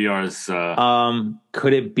 VR's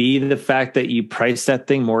Could it be the fact that you priced that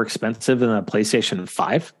thing more expensive than a PlayStation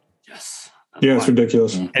 5? yes. Yeah, it's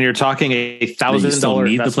ridiculous. And you're talking You $1,000 still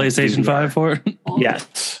need the investment to do PlayStation 5 for it?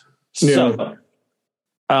 Yes. Yeah.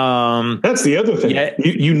 So, That's the other thing. Yeah.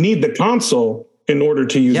 You need the console in order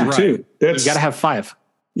to use Yeah, it too. That's you got to have 5.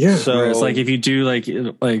 yeah. So Whereas like if you do like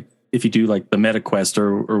if you do like the MetaQuest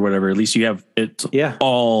or whatever, at least you have it yeah.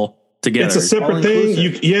 all together. It's a separate thing.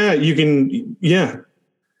 You can.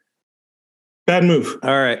 Bad move. All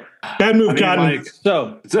right. Bad move, I mean, Cotton. like,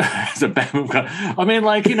 So it's a bad move. I mean,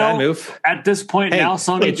 like, you bad know, move. at this point Hey, now,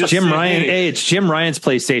 Sony just Jim said, Ryan. hey, Hey, it's Jim Ryan's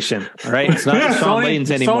PlayStation. All right. It's not Sean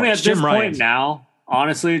Layton's anymore. Sony at It's Jim this Ryan. point now,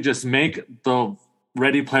 honestly, just make the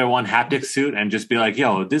Ready Player One haptic suit and just be like,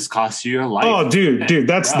 yo, this costs you your life. Oh, dude,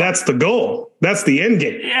 that's the goal. That's the end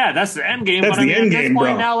game. Yeah, that's the end game. That's but I the mean, end at this game,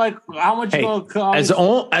 point bro. now, like, how much Hey, will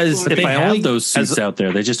as But if they I have only those suits out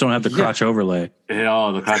there. They just don't have the crotch overlay.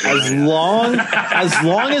 oh, the crack. as long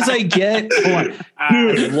as I get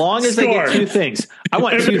as long as I get Score. 2 things. I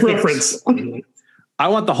want 2 Epic things. reference. I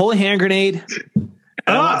want the holy hand grenade, and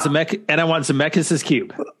I want Zemeckis'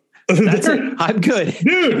 cube. That's it. I'm good. Give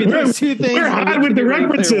me Dude, those 2 things. we're hot with the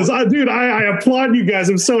references. I applaud you guys.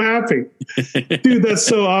 I'm so happy. Dude, that's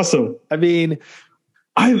so awesome. I mean,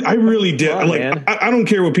 I really did. Come on, Like, man. I don't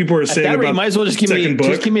care what people are at saying that rate, you about might as well just give me second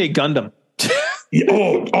book. a Gundam.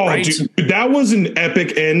 Oh, Right? dude, that was an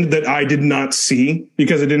epic end that I did not see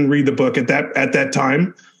because I didn't read the book at that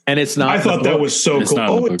time. And it's not. I in the thought that book. was so It's cool. not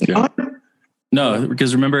in the Oh, book, it's yeah. not? No,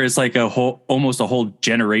 because remember, it's like almost a whole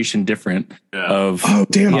generation different of Oh,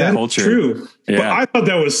 damn, pop that's culture. true. But Yeah. I thought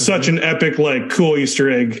that was such an epic, like, cool Easter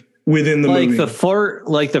egg within the like movie.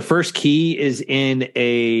 the first key is in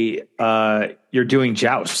a you're doing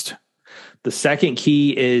joust. The second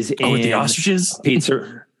key is in with the ostriches.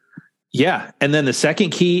 pizza. Yeah, and then the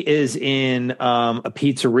second key is in a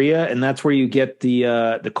pizzeria, and that's where you get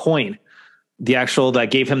the coin, the actual that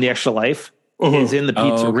gave him the extra life is in the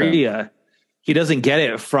Oh, okay. pizzeria. He doesn't get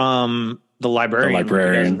it from the librarian, like he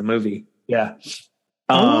does in the movie. Yeah.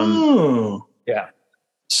 Oh, Yeah.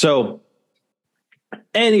 So,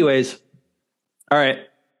 anyways, all right.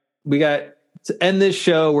 We got to end this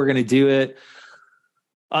show. We're going to do it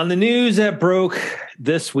on the news that broke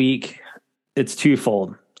this week. It's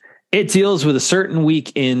twofold. It deals with a certain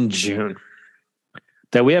week in June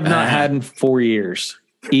that we have not had in 4 years.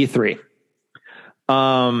 E3.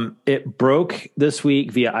 It broke this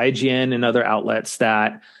week via IGN and other outlets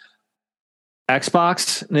that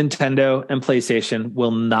Xbox, Nintendo, and PlayStation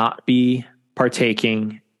will not be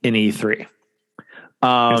partaking in E3.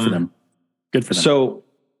 Good for them. Good for them. So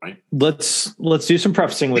Right. let's do some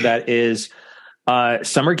prefacing with that is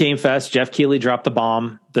Summer Game Fest. Jeff Keighley dropped the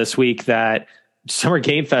bomb this week that Summer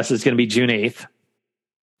Game Fest is going to be June 8th.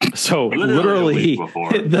 So Literally a literally week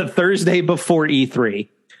before. the Thursday before E3.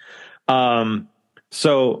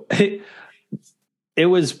 So it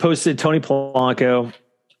was posted. Tony Polanco,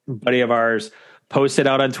 buddy of ours, posted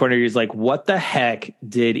out on Twitter. He's like, what the heck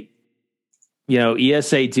did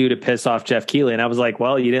ESA do to piss off Jeff Keighley? And I was like,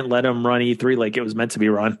 well, you didn't let him run E3 like it was meant to be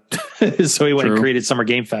run. So he went and created Summer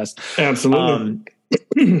Game Fest. absolutely.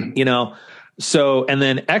 So, and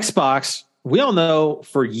then Xbox, we all know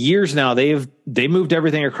for years now, they moved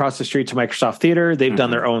everything across the street to Microsoft Theater. They've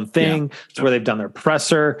done their own thing. It's where they've done their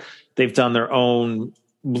presser. They've done their own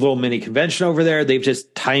little mini convention over there. They've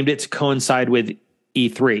just timed it to coincide with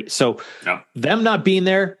E3. So them not being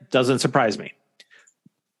there doesn't surprise me.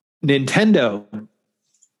 Nintendo,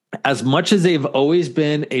 as much as they've always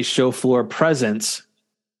been a show floor presence,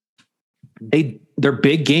 their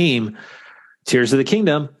big game, Tears of the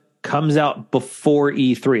Kingdom, comes out before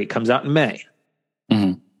E3. It comes out in May.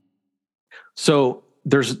 Mhm. So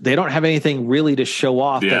they don't have anything really to show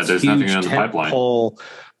off. Yeah, that's there's huge nothing on the pipeline. tentpole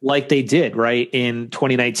like they did, right? In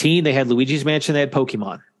 2019, they had Luigi's Mansion, they had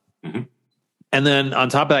Pokemon. Mhm. And then on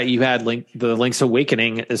top of that, you had the Link's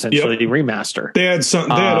Awakening, essentially remaster. They had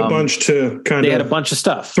a bunch to kind They of had a bunch of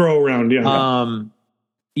stuff. throw around. Yeah.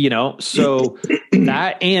 So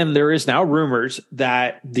that, and there is now rumors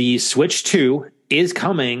that the Switch 2 is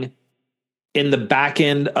coming in the back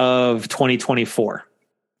end of 2024.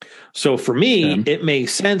 So for me, it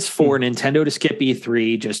makes sense for Nintendo to skip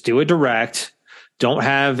E3, just do a direct, don't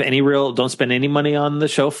spend any money on the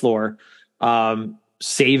show floor,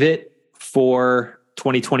 save it for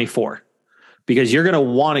 2024, because you're going to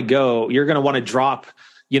want to drop,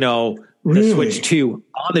 the Switch 2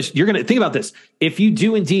 on this. You're going to think about this. If you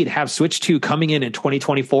do indeed have Switch 2 coming in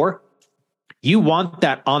 2024, you want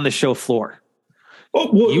that on the show floor. Oh,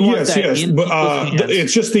 well, yes. But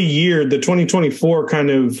it's just the year, the 2024 kind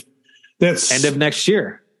of, that's end of next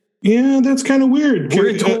year. Yeah, that's kind of weird. We're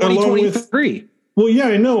in 2023. Well, yeah,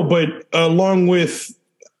 I know. But along with,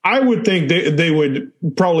 I would think they would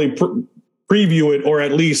probably preview it or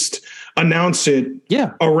at least announce it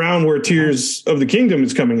around where Tears of the Kingdom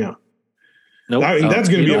is coming out. Nope. I mean, that's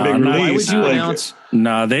going to be a big release. Why would you announce?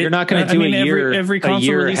 You're not going to do every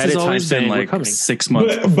console release has always been like 6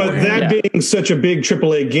 months. But that being such a big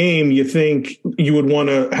AAA game, you think you would want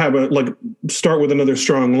to have start with another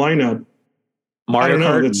strong lineup. Mario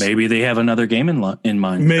Kart. Maybe they have another game in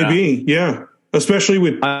mind. Maybe, yeah. Especially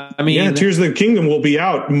with, Tears of the Kingdom will be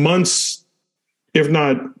out months, if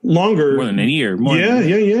not longer. More than a year.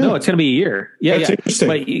 Yeah. No, it's going to be a year. Yeah, that's interesting.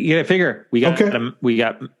 But you got to figure, we got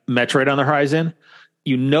Metroid on the horizon.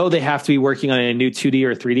 You know they have to be working on a new 2D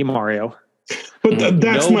or 3D Mario. But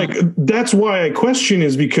that's why I question,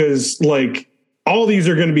 is because all these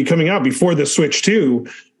are going to be coming out before the Switch 2.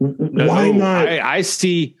 Why not? I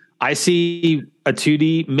see a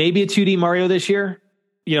 2D, maybe a 2D Mario this year,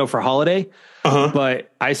 for holiday.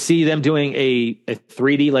 But I see them doing a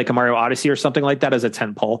 3D, like a Mario Odyssey or something like that, as a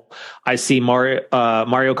tentpole. I see Mario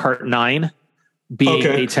Kart 9 being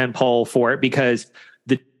a tentpole for it, because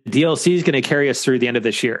the DLC is going to carry us through the end of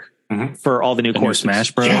this year for all the new courses.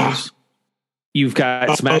 Smash Bros. Yeah. You've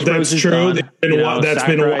got Smash Bros. That's true. That's been a while.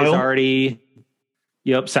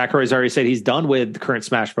 Sakurai's already said he's done with the current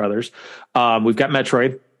Smash Brothers. We've got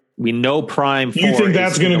Metroid. We know Prime 4. You think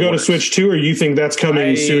that's going to go to Switch 2, or you think that's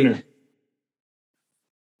coming sooner?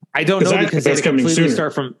 I don't know, because they had to completely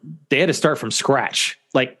start from scratch,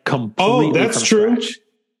 completely. Oh, that's true. So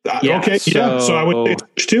I would say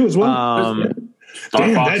Switch 2 as well.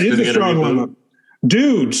 Damn, that is a strong lineup,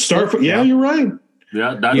 dude. You're right.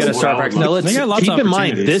 Yeah, that's you got a Star Fox. Now let's keep in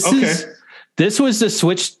mind this was the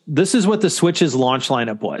Switch. This is what the Switch's launch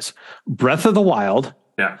lineup was: Breath of the Wild,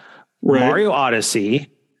 Mario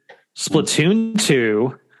Odyssey, Splatoon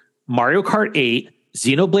 2, Mario Kart 8,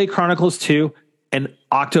 Xenoblade Chronicles 2, and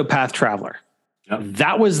Octopath Traveler. Yep.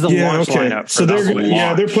 That was the launch lineup. So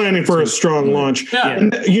they're planning for a strong launch. Yeah.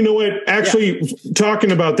 And you know what? Actually,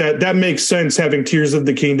 talking about that makes sense, having Tears of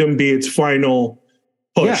the Kingdom be its final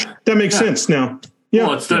push. Yeah. That makes sense now. Yeah.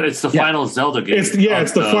 Well, it's the final Zelda game. It's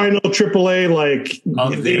the final AAA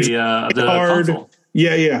of the console.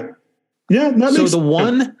 Yeah. That so the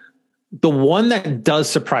one that does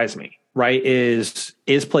surprise me, right, is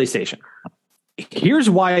PlayStation. Here's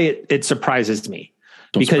why it surprises me.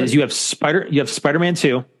 Because you have Spider-Man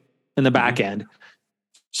 2 in the back end.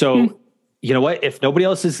 So you know what? If none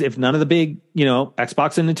of the big,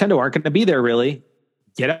 Xbox and Nintendo aren't going to be there, really,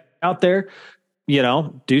 get out there,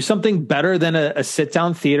 do something better than a sit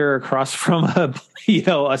down theater across from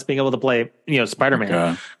us being able to play,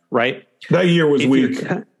 Spider-Man, right? That year was weak.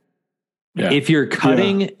 If you're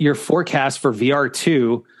cutting your forecast for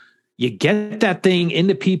VR2, you get that thing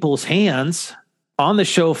into people's hands on the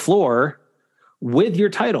show floor with your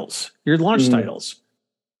titles, your launch titles,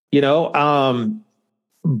 but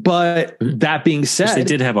that being said, they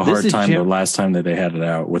did have a hard time the last time that they had it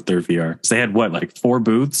out with their VR. So they had 4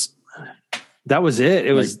 booths. That was it.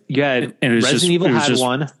 It was, Resident Evil had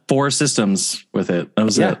one, 4 systems with it. That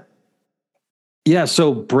was it. Yeah.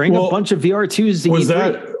 So bring a bunch of VR2s.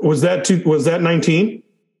 Was that 19?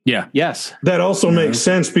 Yeah. Yes. That also makes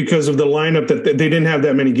sense because of the lineup that they didn't have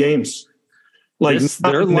that many games.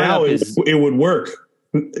 It would work.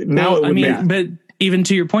 But even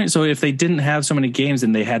to your point, so if they didn't have so many games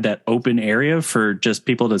and they had that open area for just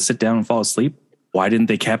people to sit down and fall asleep, why didn't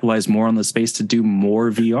they capitalize more on the space to do more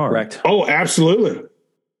VR? Correct. Oh, absolutely.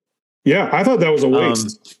 Yeah, I thought that was a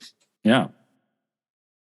waste. Yeah.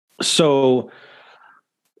 So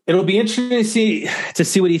it'll be interesting to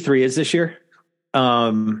see what E3 is this year.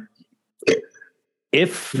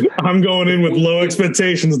 If I'm going in with low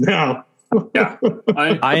expectations now. Yeah,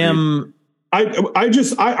 I'm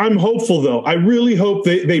hopeful though. I really hope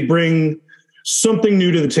they bring something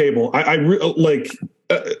new to the table.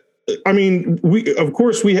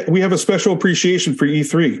 We have a special appreciation for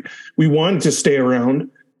E3. We want it to stay around.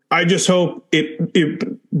 I just hope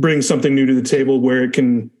it brings something new to the table where it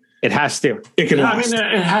can. It has to. It can last.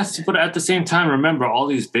 It has to. But at the same time, remember all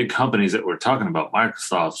these big companies that we're talking about: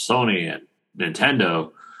 Microsoft, Sony, and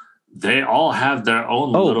Nintendo. They all have their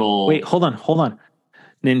own little. Wait, hold on.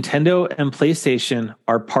 Nintendo and PlayStation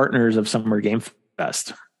are partners of Summer Game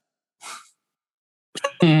Fest.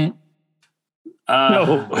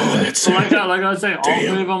 No. So like I was saying, all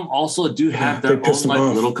three of them also do have their own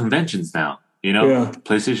like little conventions now. You know,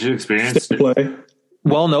 PlayStation Experience. Play.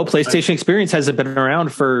 Well, no, PlayStation Experience hasn't been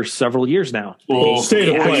around for several years now. Well, State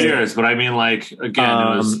of Play years, but I mean, like again,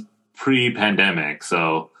 it was pre-pandemic,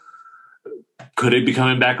 so could it be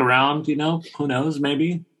coming back around? You know, who knows?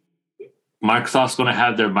 Maybe Microsoft's going to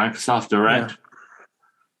have their Microsoft Direct. Yeah.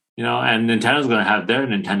 You know, and Nintendo's going to have their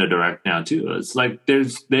Nintendo Direct now too. It's like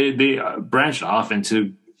they branched off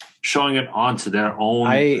into showing it onto their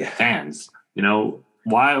own fans. You know,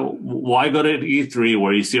 why go to E3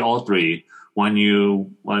 where you see all three when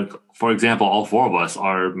you, like, for example, all four of us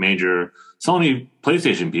are major Sony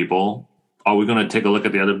PlayStation people. Are we going to take a look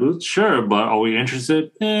at the other booths? Sure, but are we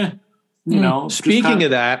interested? You know. Speaking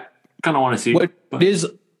of that, kind of want to see what is.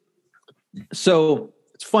 So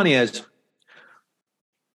it's funny as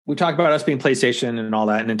we talk about us being PlayStation and all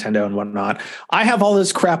that, Nintendo and whatnot. I have all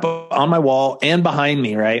this crap on my wall and behind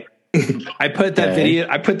me, right? I put that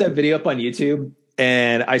video up on YouTube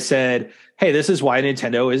and I said, hey, this is why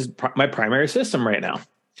Nintendo is my primary system right now.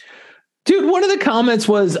 Dude, one of the comments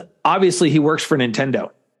was, obviously he works for Nintendo.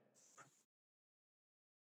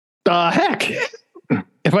 Heck,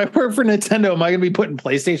 if I work for Nintendo, am I going to be putting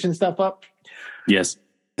PlayStation stuff up? Yes.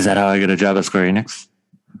 Is that how I get a job at Square Enix?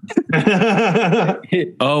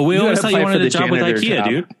 Oh, we always thought you wanted a job with IKEA,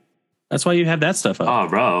 dude. That's why you have that stuff up. Oh,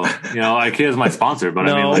 bro. You know, IKEA is my sponsor, but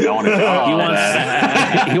I mean, like, I want a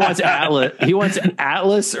job. He wants Atlas. He wants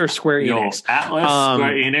Atlas or Square Enix. Atlas,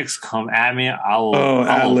 Square Enix, come at me. I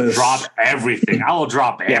will drop everything. I will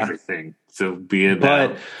drop everything to be in that.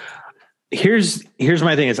 But here's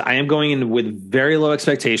my thing is I am going in with very low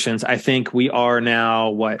expectations. I think we are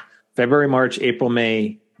now February, March, April,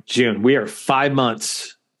 May, June. We are 5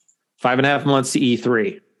 months, 5.5 months to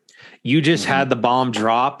E3. You just had the bomb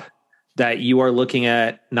drop that you are looking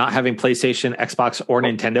at not having PlayStation, Xbox, or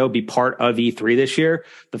Nintendo be part of E3 this year.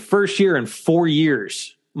 The first year in 4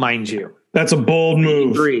 years, mind you. That's a bold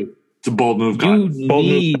move. It's a bold move. You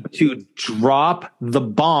need to drop the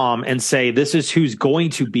bomb and say, this is who's going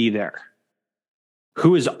to be there.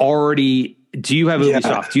 Who is already, do you have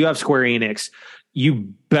Ubisoft? Do you have Square Enix?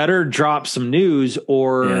 You better drop some news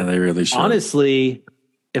or they really should. Honestly,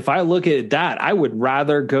 if I look at that, I would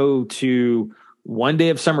rather go to one day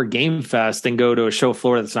of Summer Game Fest than go to a show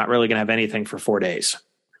floor that's not really going to have anything for 4 days.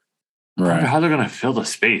 Right. How they're going to fill the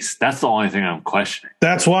space. That's the only thing I'm questioning.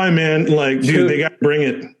 That's why, man, like, dude, they got to bring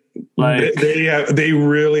it. Like they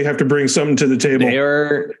really have to bring something to the table.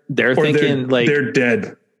 They're thinking like they're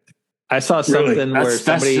dead. I saw something where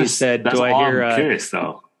somebody said, do I hear I'm curious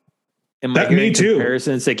though. Am I hearing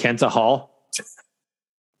comparisons to Kenta Hall?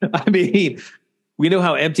 I mean, we know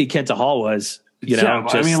how empty Kenta Hall was. You know,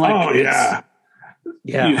 I mean, like,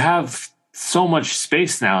 you have so much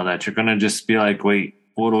space now that you're going to just be like, wait,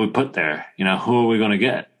 what do we put there? You know, who are we going to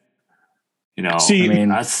get? You know, see, I mean,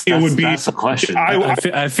 that's a question.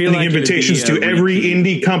 I feel like invitations to every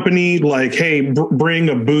indie company, like, hey, bring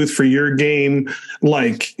a booth for your game.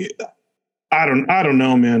 Like, I don't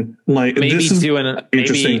know, man. Like, maybe this is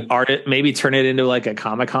maybe turn it into like a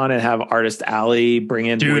Comic-Con and have Artist Alley bring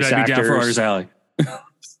in voice actors. Down for Artist Alley.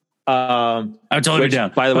 I'm totally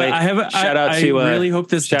down. By the way, I really hope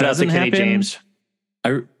this doesn't happen. James.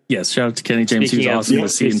 Shout out to Kenny James. He was awesome to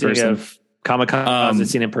see in person. Comic-Con, I've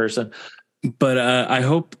seen in person. But I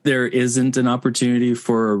hope there isn't an opportunity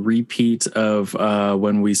for a repeat of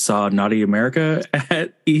when we saw Naughty America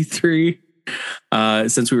at E3.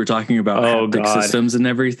 Since we were talking about haptic systems and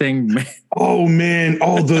everything. Oh man!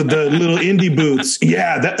 Oh, the little indie booths.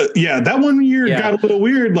 That 1 year got a little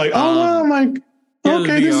weird. Like, I'm like,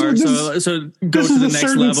 okay, so go to the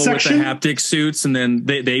next level section with the haptic suits, and then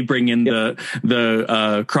they bring in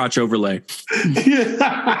the crotch overlay.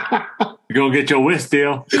 Go get your whisk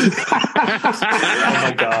deal. Oh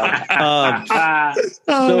my god.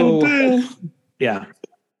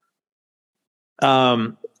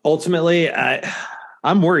 Ultimately,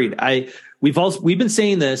 I'm worried. We've been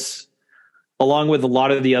saying this along with a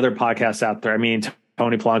lot of the other podcasts out there. I mean,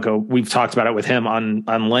 Tony Polanco, we've talked about it with him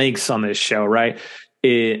on lengths on this show, right?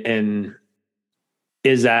 And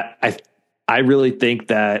is that I really think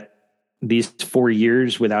that these 4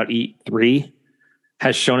 years without E3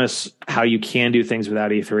 has shown us how you can do things without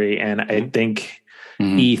E3. And I think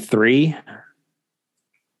E3,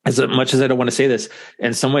 as much as I don't want to say this,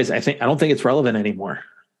 in some ways, I don't think it's relevant anymore.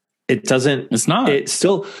 It doesn't. It's not. It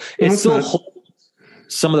still holds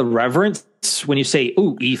some of the reverence when you say,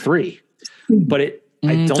 "Ooh, E3," but I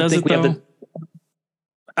don't think we have the.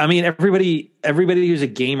 I mean, everybody who's a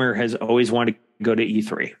gamer has always wanted to go to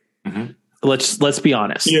E3. Mm-hmm. Let's be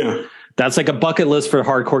honest. Yeah, That's like a bucket list for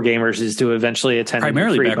hardcore gamers is to eventually attend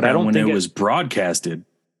primarily E3, back but I don't when think it was broadcasted.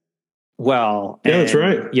 Well, yeah, that's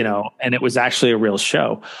right. And it was actually a real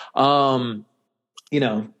show.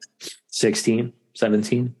 16,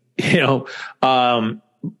 17,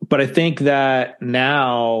 but I think that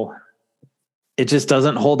now it just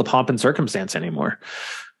doesn't hold the pomp and circumstance anymore.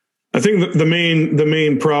 I think the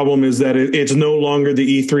main problem is that it's no longer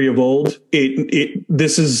the E3 of old.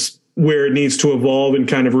 This is where it needs to evolve and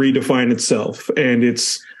kind of redefine itself. And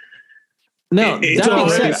it's good.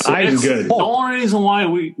 The only reason why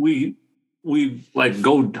we like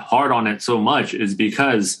go hard on it so much is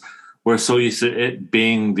because we're so used to it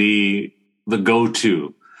being the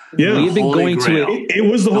go-to. Yeah, we've been going grail. to it.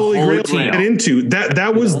 It was the holy grail to get into.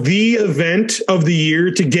 That was the event of the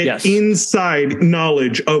year to get inside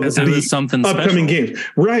knowledge of the something upcoming games.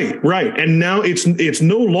 Right. And now it's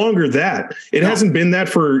no longer that. It hasn't been that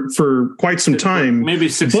for quite some time. Maybe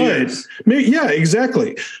 6 years. Yeah,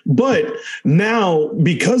 exactly. But now,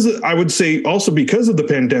 because I would say also because of the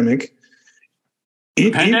pandemic,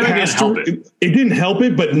 it didn't help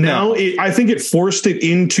it, but now I think it forced it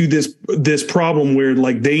into this problem where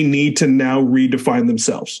like they need to now redefine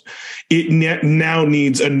themselves. It now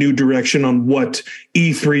needs a new direction on what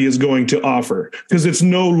E3 is going to offer, because it's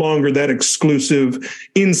no longer that exclusive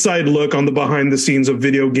inside look on the behind the scenes of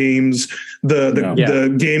video games,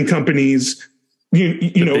 the game companies.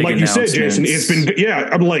 You know, like you said, Jason, it's been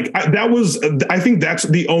I think that's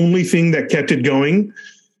the only thing that kept it going.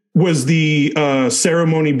 Was the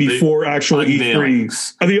ceremony before actual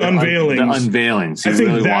E3, the unveilings. The unveilings. I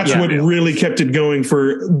think that's what really kept it going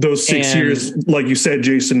for those 6 years, like you said,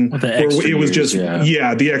 Jason. Where it was just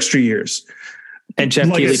the extra years. And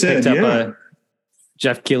Jeff Keighley picked up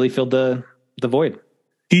Jeff Keighley filled the void.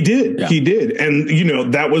 He did,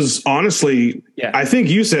 and that was honestly, I think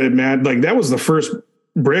you said it, Matt. Like that was the first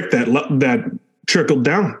brick that trickled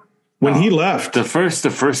down when he left. The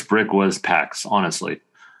first brick was PAX, honestly.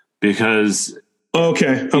 Because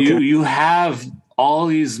you have all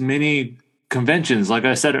these mini conventions, like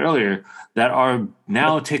I said earlier, that are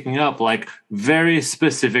now taking up like very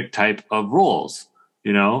specific type of roles.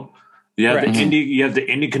 You have the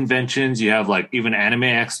indie conventions. You have like even Anime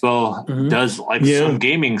Expo does like some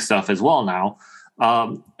gaming stuff as well now.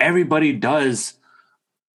 Everybody does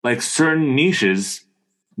like certain niches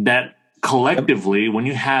that collectively, when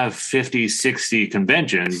you have 50, 60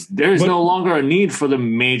 conventions, there's no longer a need for the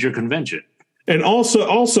major convention. And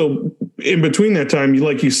also in between that time,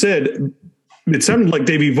 like you said, it sounded like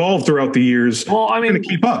they've evolved throughout the years. Well, I mean, to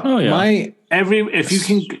keep up. Oh yeah.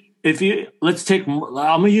 Let's take, I'm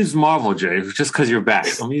going to use Marvel, Jay, just because you're back.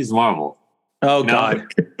 I'm going to use Marvel. Oh God.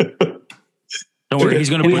 Don't worry, he's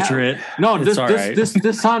going to butcher it. No, this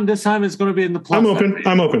time it's going to be in the plus.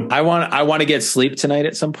 I'm open. I want to get sleep tonight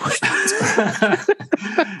at some point.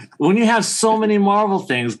 When you have so many Marvel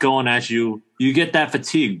things going at you, you get that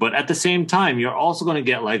fatigue. But at the same time, you're also going to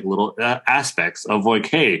get like little aspects of like,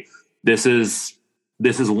 hey, this is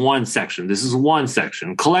one section. This is one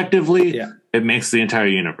section. Collectively, it makes the entire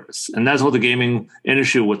universe, and that's what the gaming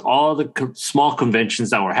industry, with all the small conventions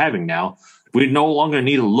that we're having now. We no longer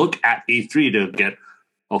need to look at E3 to get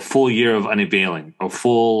a full year of unveiling, a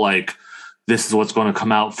full, like, this is what's going to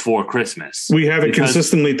come out for Christmas. We have it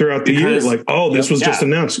consistently throughout the year. Like, this was just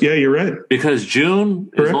announced. Yeah, you're right. Because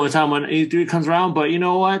June is the only time when E3 comes around. But you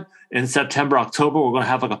know what? In September, October, we're going to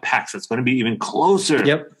have like a PAX that's going to be even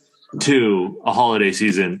closer to a holiday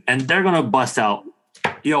season. And they're going to bust out,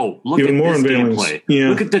 look even at this gameplay. Yeah.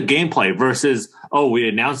 Look at the gameplay versus, we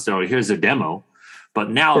announced it, or here's a demo. But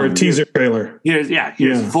now, or a teaser trailer. Here's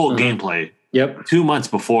full gameplay. Yep. 2 months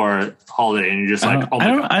before holiday, and you're just like, oh my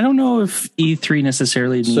God. I don't know if E3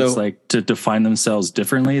 necessarily needs like to define themselves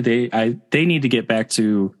differently. They need to get back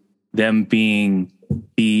to them being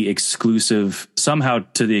the exclusive somehow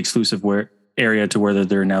to the exclusive area to where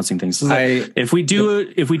they're announcing things. If we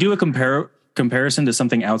do a comparison to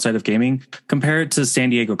something outside of gaming, compare it to San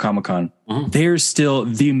Diego Comic-Con. There's still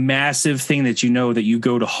the massive thing that that you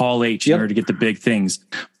go to Hall H in order to get the big things,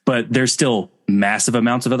 but there's still massive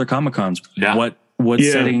amounts of other Comic-Cons.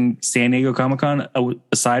 What's setting San Diego Comic-Con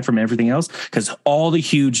aside from everything else? Because all the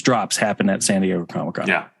huge drops happen at San Diego Comic-Con.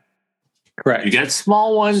 Yeah. Correct. You get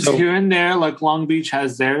small ones here and there, like Long Beach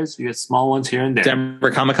has theirs. You get small ones here and there.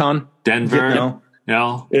 Denver Comic-Con. New York,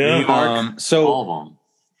 all of them.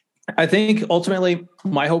 I think ultimately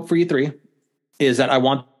my hope for E3 is that I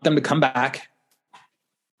want them to come back,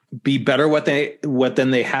 be better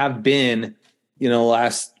than they have been,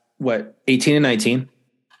 last 18 and 19.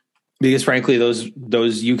 Because frankly,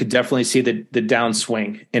 those you could definitely see the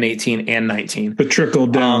downswing in 18 and 19. The trickle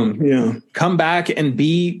down, Come back and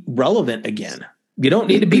be relevant again. You don't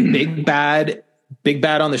need to be big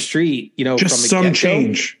bad on the street. You know, just from the some get-go.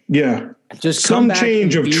 Change. Yeah, just some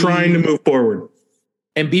change of trying to move forward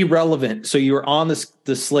and be relevant. So you were on the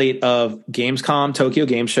slate of Gamescom, Tokyo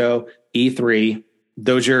Game Show, E3.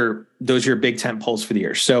 Those are your big tent poles for the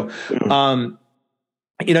year. So,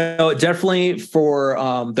 you know, definitely for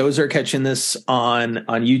those that are catching this on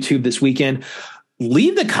YouTube this weekend,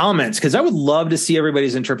 leave the comments because I would love to see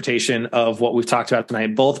everybody's interpretation of what we've talked about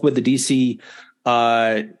tonight, both with the DC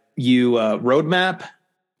roadmap,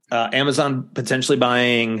 Amazon potentially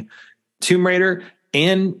buying Tomb Raider,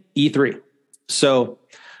 and E3. So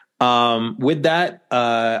with that,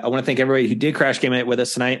 I want to thank everybody who did Crash Game Night with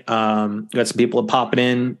us tonight. We got some people popping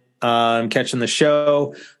in, catching the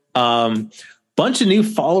show. Bunch of new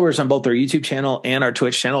followers on both our YouTube channel and our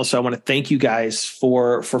Twitch channel. So I want to thank you guys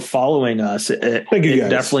for following us. Thank you guys. It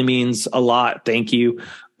definitely means a lot. Thank you.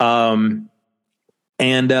 And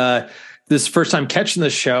this is the first time catching the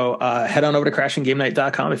show. Head on over to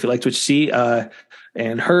crashinggamenight.com if you liked what you see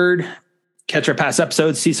and heard. Catch our past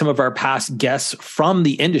episodes, see some of our past guests from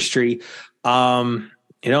the industry. You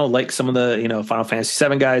know, like some of the, you know, Final Fantasy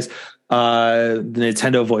VII guys, the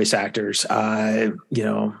Nintendo voice actors, you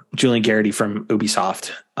know, Julian Garrity from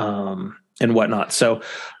Ubisoft, and whatnot. So,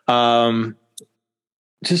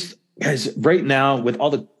 just guys, right now with all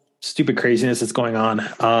the stupid craziness that's going on,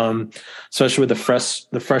 especially with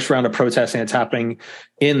the fresh round of protesting that's happening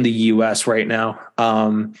in the US right now.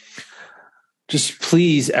 Just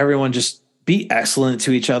please, everyone, just be excellent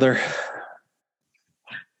to each other.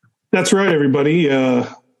 That's right, everybody.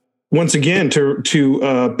 Once again, to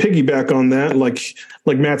piggyback on that, like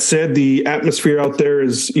Matt said, the atmosphere out there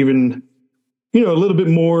is even, you know, a little bit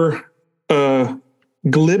more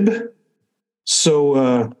glib.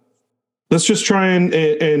 So let's just try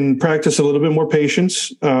and practice a little bit more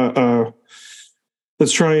patience.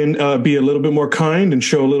 Let's try and be a little bit more kind and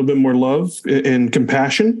show a little bit more love and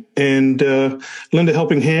compassion, and lend a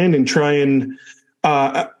helping hand and try and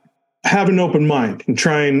have an open mind and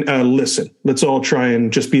try and listen. Let's all try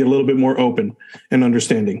and just be a little bit more open and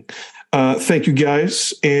understanding. Thank you,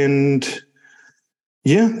 guys. And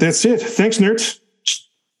yeah, that's it. Thanks, nerds.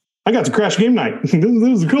 I got to Crash Game Night. This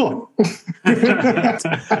was cool.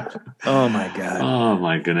 Oh my God. Oh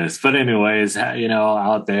my goodness. But anyways, you know,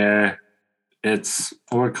 out there,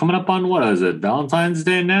 we're coming up on, what is it, Valentine's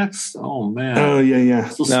Day next? Oh man. Oh yeah.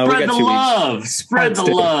 So spread the love. Spread the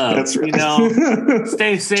love. That's right. You know,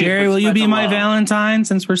 stay safe. Jerry, will you be my Valentine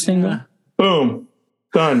since we're single? Yeah. Boom.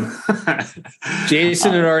 Done.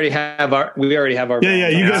 Jason we already have our Yeah,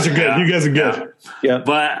 you guys are good. You guys are good. Yeah.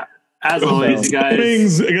 But as always,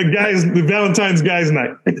 guys, the Valentine's guys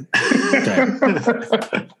night.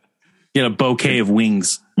 Get a bouquet of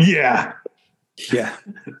wings. Yeah.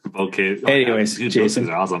 Okay. Anyways, Jason,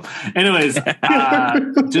 are awesome. Anyways,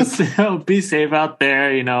 just be safe out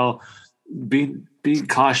there. You know, be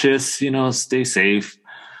cautious. You know, stay safe.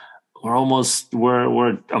 We're a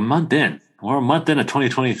month in. We're a month into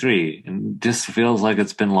 2023, and it just feels like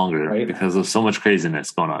it's been longer because of so much craziness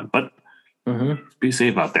going on. But be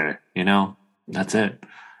safe out there. You know, that's it.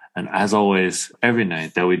 And as always, every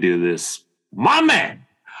night that we do this, my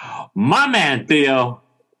man Theo,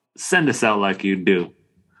 send us out like you do.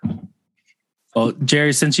 Well,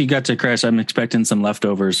 Jerry, since you got to Crash, I'm expecting some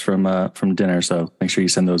leftovers from dinner, so make sure you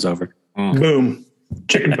send those over. Boom.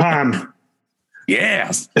 Chicken palm.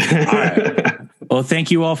 Yes. All right. Well,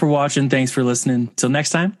 thank you all for watching. Thanks for listening. Till next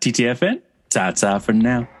time, TTFN. Ta-ta for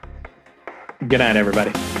now. Good night,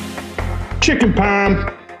 everybody. Chicken palm.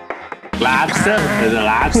 Lobster. Is it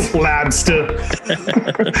lobster? Lobster.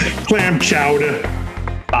 Clam chowder.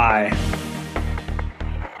 Bye.